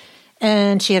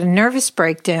 And she had a nervous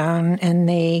breakdown. And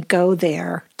they go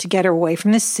there to get her away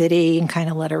from the city and kind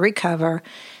of let her recover.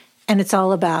 And it's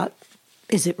all about,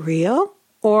 is it real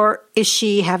or is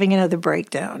she having another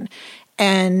breakdown?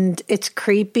 And it's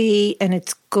creepy and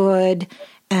it's good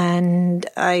and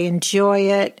I enjoy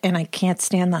it and I can't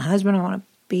stand the husband. I want to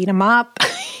beat him up.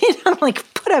 I'm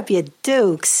like, put up your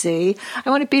dukes, see? I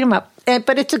want to beat him up.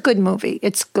 But it's a good movie.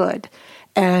 It's good.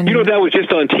 And that was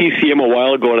just on TCM a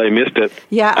while ago and I missed it.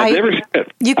 Yeah. I've never seen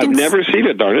it. I've never seen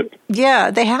it, darn it.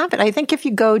 Yeah, they have it. I think if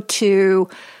you go to...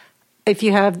 If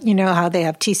you have, how they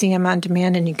have TCM on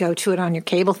demand and you go to it on your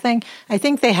cable thing, I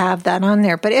think they have that on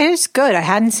there. But it is good. I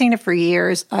hadn't seen it for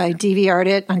years. I DVR'd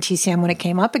it on TCM when it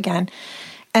came up again.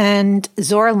 And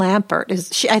Zora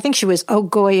Lampert, I think she was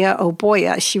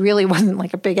Oboya. She really wasn't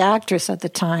like a big actress at the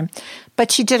time.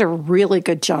 But she did a really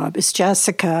good job as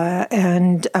Jessica.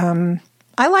 And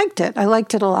I liked it. I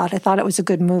liked it a lot. I thought it was a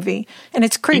good movie. And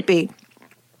it's creepy.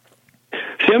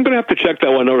 See, I'm going to have to check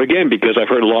that one out again because I've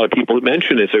heard a lot of people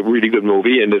mention it's a really good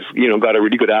movie and it's, got a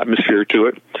really good atmosphere to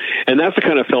it. And that's the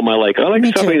kind of film I like. I like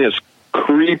something that's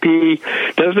creepy,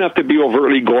 doesn't have to be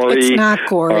overtly gory. It's not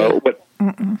gory. But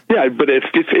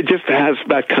it just has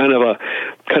that kind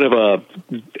of a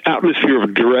atmosphere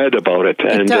of dread about it.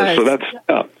 And does. So that's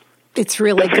It's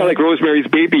really That's kind of like Rosemary's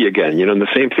Baby again, you know, and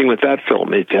the same thing with that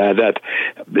film. It had that,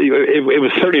 it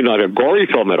was certainly not a gory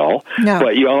film at all,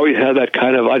 but you always had that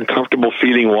kind of uncomfortable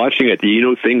feeling watching it. You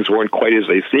know, things weren't quite as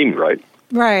they seemed, right?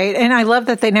 Right, and I love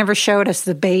that they never showed us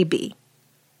the baby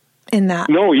in that.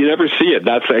 No, you never see it.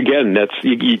 That's, again,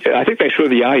 I think they show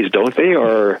the eyes, don't they?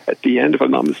 Or at the end, if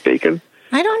I'm not mistaken.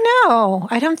 I don't know.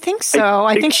 I don't think so.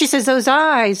 I think she says those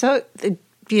eyes,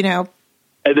 you know.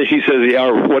 And then she says,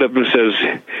 or one of them says,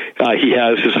 he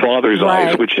has his father's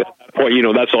eyes, which at that point, you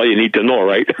know, that's all you need to know,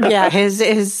 right? Yeah,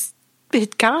 his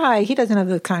guy, he doesn't have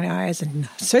the kind of eyes. And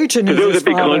Satan is there was his a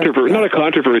big controversy, not a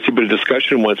controversy, but a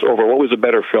discussion once over what was a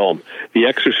better film, The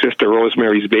Exorcist or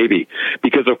Rosemary's Baby?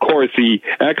 Because, of course, The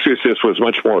Exorcist was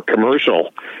much more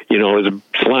commercial, you know, it was a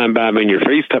slam bam in your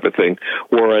face type of thing,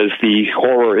 whereas the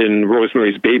horror in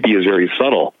Rosemary's Baby is very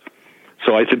subtle.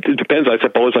 So it depends, I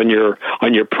suppose, on your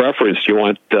preference. Do you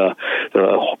want the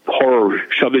horror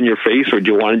shoved in your face, or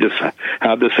do you want to just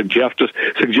have the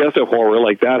suggestive horror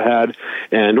like that had?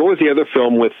 And what was the other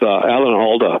film with Alan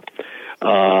Alda?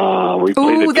 Oh,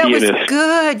 that was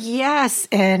good. Yes,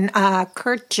 and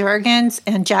Kurt Jurgens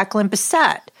and Jacqueline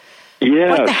Bisset.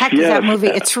 Yes, what the heck is that movie?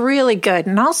 It's really good.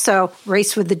 And also,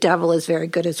 Race with the Devil is very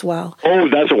good as well. Oh,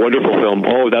 that's a wonderful film.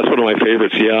 Oh, that's one of my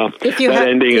favorites, yeah. That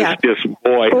ending is just,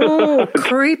 boy. Oh,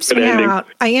 creeps me out.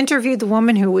 I interviewed the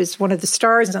woman who was one of the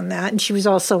stars on that, and she was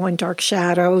also in Dark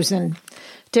Shadows and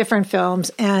different films.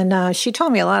 And she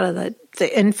told me a lot of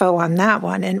the info on that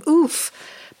one. And oof.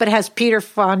 But it has Peter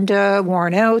Fonda,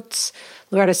 Warren Oates,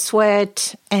 Loretta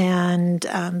Swett, and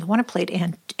the one who played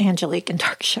Angelique in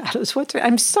Dark Shadows.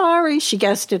 I'm sorry, she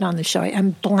guested on the show.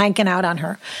 I'm blanking out on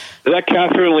her. Is that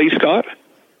Catherine Lee Scott?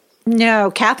 No,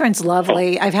 Catherine's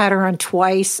lovely. I've had her on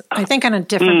twice. I think on a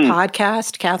different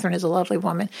podcast. Catherine is a lovely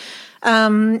woman.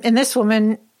 And this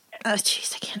woman, I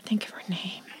can't think of her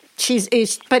name.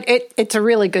 But it's a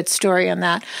really good story on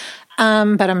that.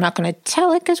 But I'm not going to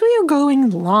tell it because we are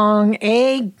going long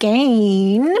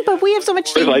again. But we have so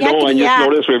much to I know. I just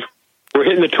noticed we're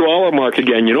hitting the 2-hour mark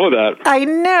again. You know that. I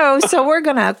know. So we're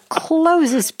going to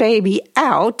close this baby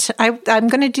out. I'm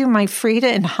going to do my Frida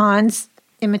and Hans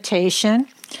imitation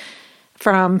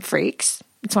from Freaks.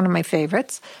 It's one of my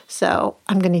favorites. So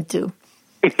I'm going to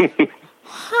do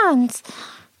Hans.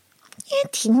 You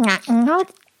did not know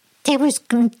they was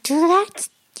going to do that.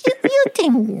 You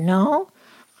didn't know.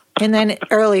 And then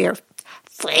earlier,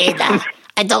 Frida,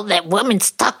 I don't let women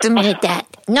talk to me like that.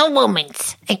 No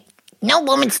woman's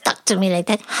talk to me like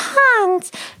that.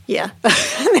 Hans. Yeah.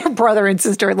 Their brother and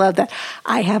sister love that.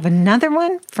 I have another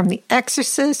one from The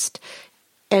Exorcist.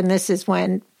 And this is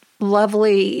when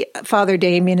lovely Father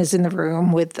Damien is in the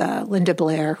room with Linda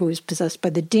Blair, who is possessed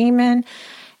by the demon.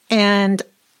 And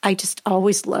I just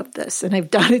always loved this. And I've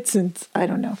done it since, I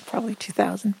don't know, probably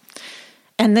 2000.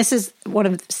 And this is one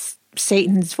of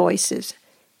Satan's voices.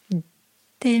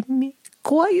 Demi,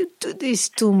 why you do this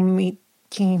to me,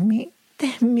 Jimmy?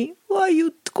 Demi, why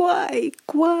you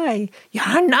why?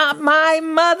 You're not my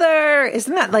mother.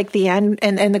 Isn't that like the end?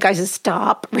 And the guy says,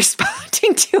 stop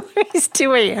responding to her. He's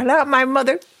doing it. You're not my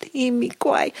mother. Demi,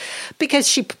 why? Because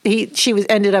she was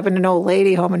ended up in an old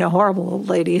lady home, in a horrible old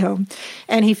lady home,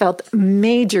 and he felt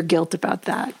major guilt about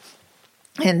that.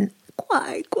 And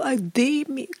why,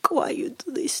 Demi, why you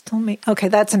do this to me? Okay,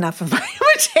 that's enough of my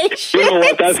imitation. You know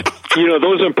what?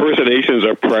 Those impersonations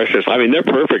are precious. I mean, they're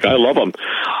perfect. I love them.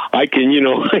 I can,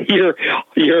 your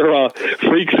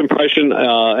Freak's impression,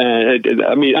 and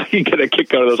I mean, I can get a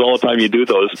kick out of those all the time. You do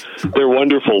those. They're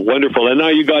wonderful, wonderful. And now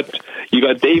you got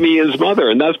Damien's mother,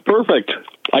 and that's perfect.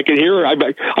 I can hear her.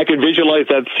 I can visualize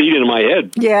that scene in my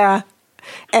head. Yeah,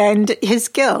 and his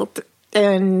guilt.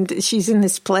 And she's in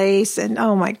this place, and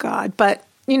oh my God. But,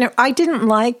 I didn't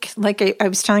like I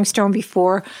was telling Stone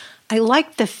before, I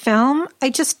liked the film. I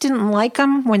just didn't like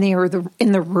them when they were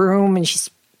in the room and she's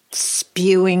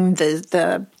spewing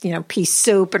the pea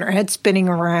soup and her head spinning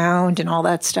around and all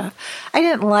that stuff. I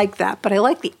didn't like that, but I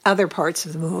liked the other parts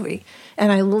of the movie.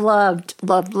 And I loved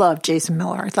Jason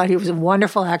Miller. I thought he was a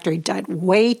wonderful actor. He died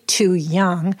way too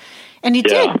young. And he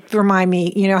did remind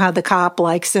me, how the cop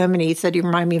likes him, and he said he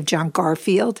reminded me of John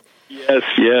Garfield. Yes.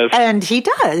 And he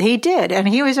did. And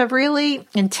he was a really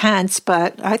intense,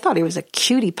 but I thought he was a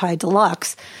cutie pie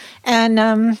deluxe. And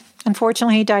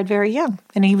unfortunately, he died very young.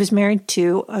 And he was married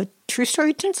to, a true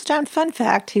story, fun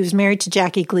fact, he was married to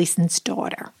Jackie Gleason's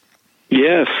daughter.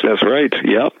 Yes, that's right.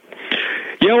 Yep.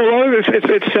 Yeah, well,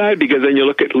 it's sad because then you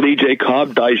look at Lee J.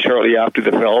 Cobb died shortly after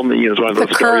the film. And, it's one of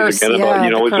those stories again about,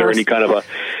 is there any kind of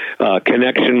a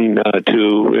connection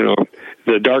to,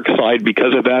 the dark side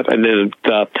because of that? And then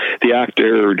the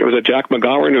actor, was it Jack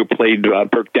McGowan who played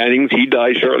Burke Dennings? He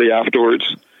died shortly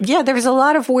afterwards. Yeah, there was a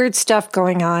lot of weird stuff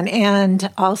going on. And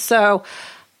also,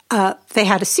 they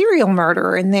had a serial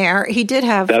murderer in there. He did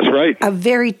have That's right. a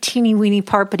very teeny-weeny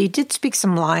part, but he did speak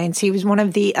some lines. He was one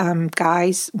of the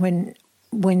guys when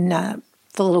the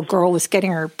little girl was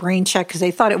getting her brain checked because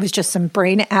they thought it was just some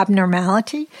brain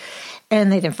abnormality. And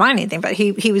they didn't find anything, but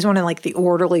he was one of like the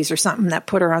orderlies or something that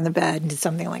put her on the bed and did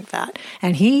something like that.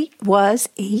 And he was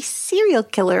a serial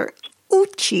killer.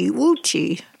 Oochie,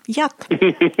 woochie.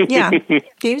 Yuck. Yeah,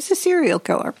 he was a serial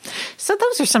killer. So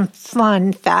those are some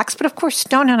fun facts. But of course,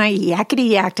 Stone and I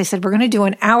yakety-yacked. I said, we're going to do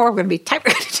an hour. We're going to be tight.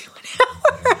 We're going to do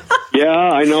an hour. Yeah,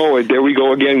 I know. There we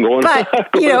go again. Going,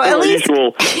 but, you know, at least...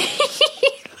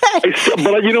 I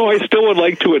still would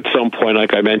like to, at some point,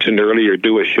 like I mentioned earlier,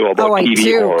 do a show about TV. I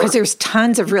do, because there's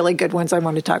tons of really good ones I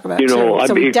want to talk about, too.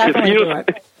 So we definitely do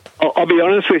it. I'll be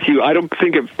honest with you. I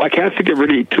can't think of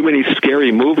really too many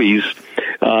scary movies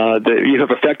that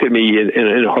have affected me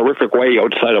in a horrific way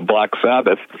outside of Black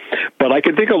Sabbath. But I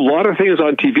can think of a lot of things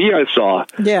on TV I saw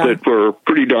that were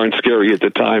pretty darn scary at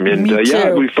the time. And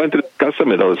it was fun to discuss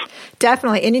some of those.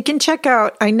 Definitely. And you can check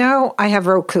out, I know I have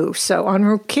Roku. So on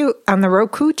the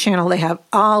Roku channel, they have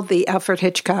all the Alfred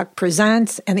Hitchcock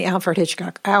Presents and the Alfred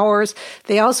Hitchcock Hours.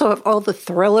 They also have all the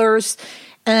thrillers.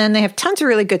 And they have tons of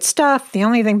really good stuff. The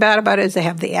only thing bad about it is they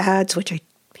have the ads, which I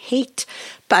hate,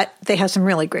 but they have some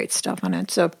really great stuff on it.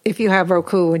 So if you have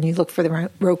Roku and you look for the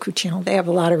Roku channel, they have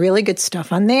a lot of really good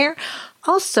stuff on there.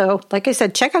 Also, like I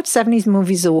said, check out 70s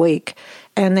Movies a Week,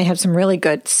 and they have some really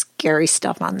good scary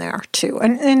stuff on there too.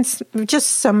 And just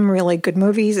some really good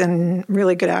movies and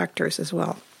really good actors as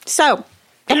well. So,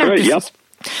 yep.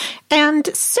 And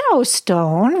so,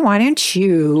 Stone, why don't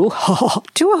you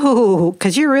do a hoo-hoo,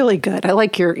 because you're really good. I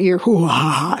like your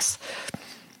hoo-ha's.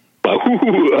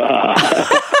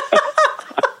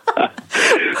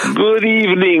 Good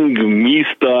evening,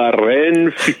 Mr.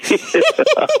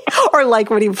 Renfield. Or like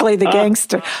when he played the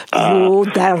gangster. You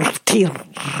dirty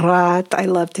rat. I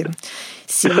loved him.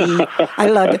 See, I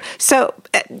loved it. So,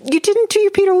 you didn't do your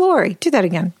Peter Lorre. Do that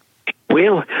again.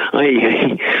 Well, I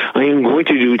am going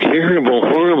to do terrible,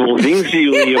 horrible things to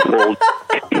you, Leopold.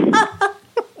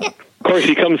 Of course,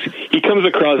 he comes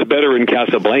across better in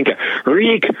Casablanca.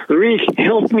 Reek,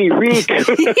 help me, Reek.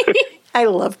 I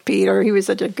love Peter. He was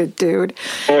such a good dude.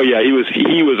 Oh yeah, he was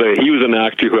an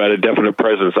actor who had a definite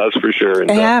presence. That's for sure.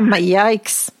 And,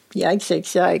 yikes.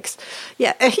 Yikes.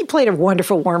 Yeah, he played a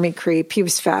wonderful Wormy Creep. He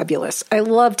was fabulous. I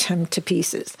loved him to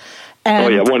pieces.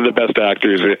 And one of the best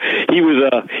actors. He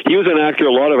was an actor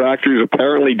a lot of actors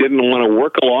apparently didn't want to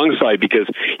work alongside because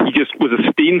he just was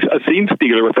a scene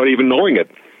stealer without even knowing it.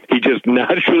 He just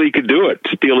naturally could do it,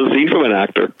 steal a scene from an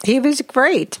actor. He was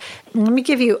great. Let me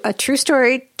give you a true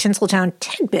story Tinseltown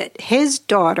tidbit. His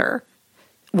daughter,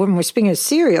 when we're speaking of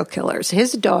serial killers,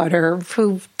 his daughter,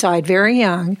 who died very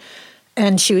young,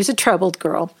 and she was a troubled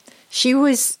girl, she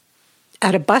was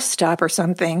at a bus stop or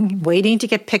something, waiting to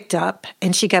get picked up,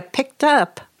 and she got picked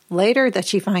up later that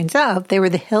she finds out they were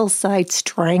the Hillside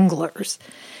Stranglers.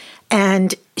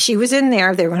 And she was in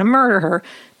there, they were going to murder her,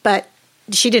 but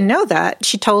she didn't know that.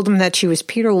 She told them that she was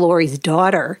Peter Lorre's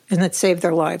daughter, and that saved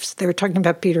their lives. They were talking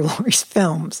about Peter Lorre's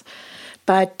films.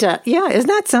 But, isn't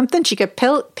that something? She got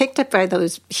picked up by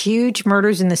those huge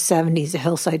murders in the 70s, the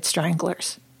Hillside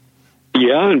Stranglers.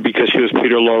 Yeah, and because she was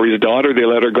Peter Lorre's daughter, they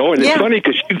let her go. And it's funny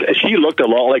because she looked a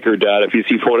lot like her dad. If you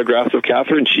see photographs of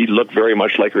Catherine, she looked very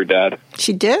much like her dad.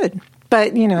 She did.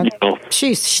 But, they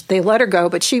let her go.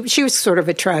 But she was sort of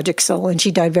a tragic soul, and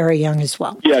she died very young as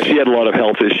well. Yeah, she had a lot of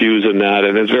health issues and that,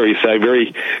 and it's very sad,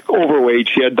 very overweight.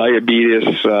 She had diabetes,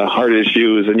 heart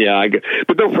issues, and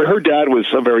but though her dad was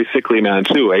a very sickly man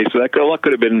too, eh? So that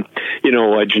could have been,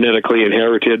 genetically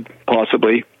inherited,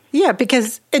 possibly. Yeah,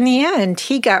 because in the end,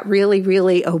 he got really,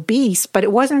 really obese, but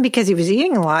it wasn't because he was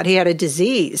eating a lot. He had a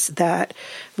disease that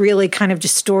really kind of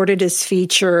distorted his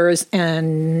features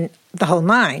and the whole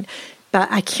nine. But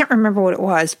I can't remember what it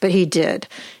was, but he did.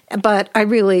 But I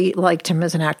really liked him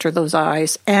as an actor, those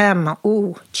eyes.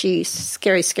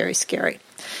 Scary, scary, scary.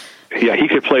 Yeah, he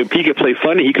could play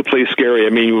funny. He could play scary. I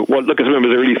mean, look at some of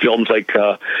his early films like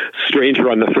Stranger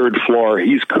on the Third Floor.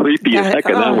 He's creepy as heck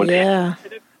in that one. Yeah.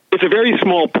 It's a very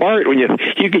small part when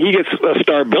he gets a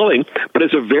star billing, but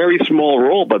it's a very small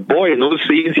role. But boy, in those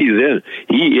scenes he's in,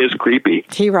 he is creepy.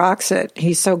 He rocks it.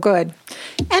 He's so good.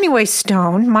 Anyway,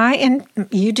 Stone,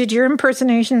 you did your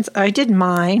impersonations. I did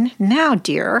mine. Now,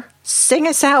 dear, sing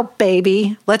us out,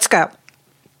 baby. Let's go.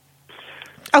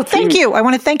 Oh, thank you. I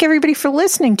want to thank everybody for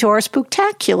listening to our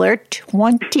Spooktacular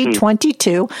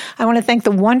 2022. I want to thank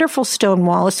the wonderful Stone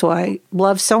Wallace, who I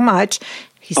love so much.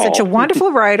 He's such a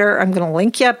wonderful writer. I'm going to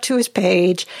link you up to his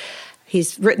page.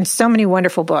 He's written so many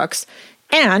wonderful books.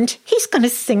 And he's going to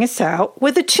sing us out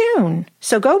with a tune.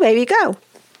 So go, baby, go.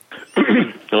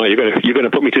 Oh, you're gonna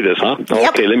put me to this, huh?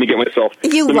 Yep. Okay, let me get myself.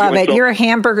 You love it. You're a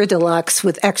hamburger deluxe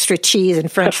with extra cheese and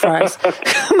French fries.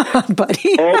 Come on,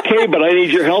 buddy. Okay, but I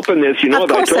need your help in this. You know, Of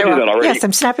course I told you that already. Yes,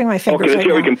 I'm snapping my fingers. Okay, let's see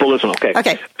right if we now. can pull this one. Okay.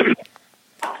 Okay.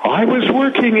 I was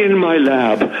working in my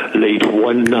lab late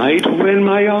one night when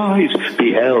my eyes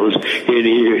beheld an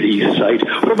eerie sight,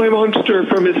 where my monster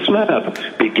from his slab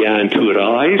began to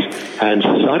rise, and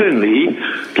suddenly,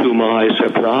 to my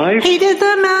surprise, He did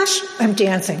the mash. I'm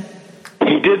dancing.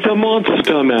 he did the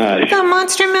monster mash. The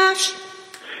monster mash.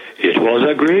 It was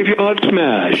a graveyard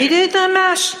smash. He did the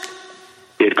mash.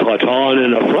 It caught on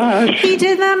in a flash. He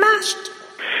did the mash.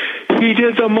 He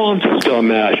did the monster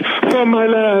mash from my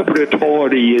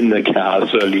laboratory in the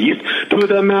castle east to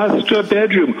the master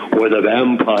bedroom where the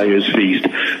vampires feast.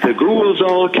 The ghouls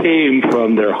all came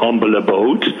from their humble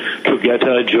abodes to get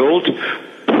a jolt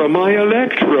from my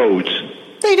electrodes.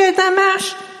 They did the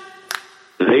mash.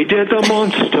 They did the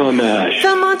monster mash.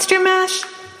 The monster mash.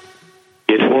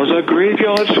 It was a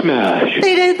graveyard smash.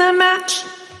 They did the mash.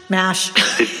 Mash.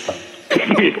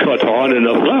 It caught on in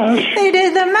a flash. They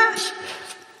did the mash.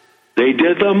 They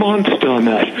did the monster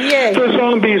mash. Yay. The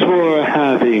zombies were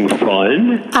having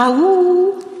fun.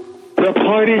 Ow. The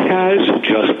party has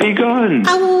just begun.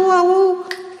 Ow. Ow.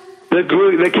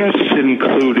 The guests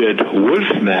included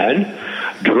Wolfman,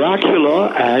 Dracula,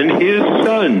 and his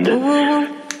son.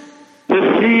 Ow.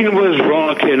 The scene was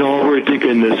rockin', all were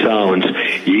digging the sounds.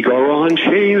 Igor on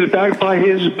chains backed by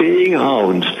his baying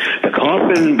hounds. The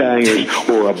coffin bangers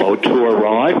were about to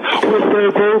arrive with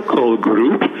their vocal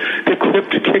group, the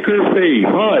Crypt Kicker Faye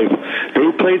 5.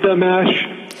 They played the mash.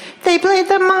 They played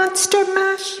the monster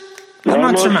mash. The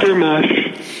monster mash.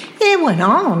 It went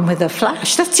on with a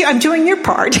flash. I'm doing your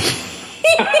part.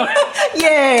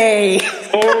 Yay.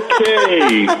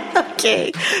 Okay.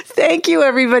 Okay. Thank you,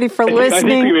 everybody, for I think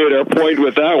listening. we made our point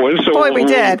with that one. So Boy, we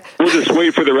did. We'll just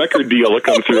wait for the record deal to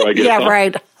come through, I guess. Yeah, huh?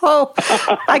 right. Oh,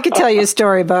 I could tell you a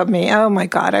story about me. Oh, my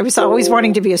God. I was always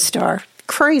wanting to be a star.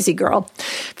 Crazy girl.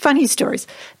 Funny stories.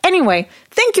 Anyway,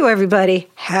 thank you, everybody.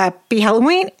 Happy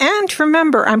Halloween. And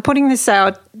remember, I'm putting this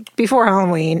out before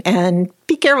Halloween. And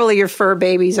be careful of your fur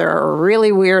babies. There are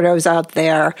really weirdos out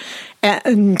there.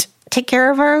 And take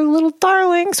care of our little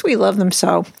darlings. We love them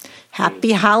so.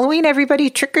 Happy Halloween, everybody.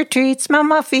 Trick or treat. Smell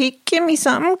my feet. Give me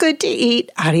something good to eat.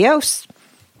 Adios.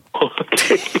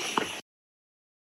 Okay.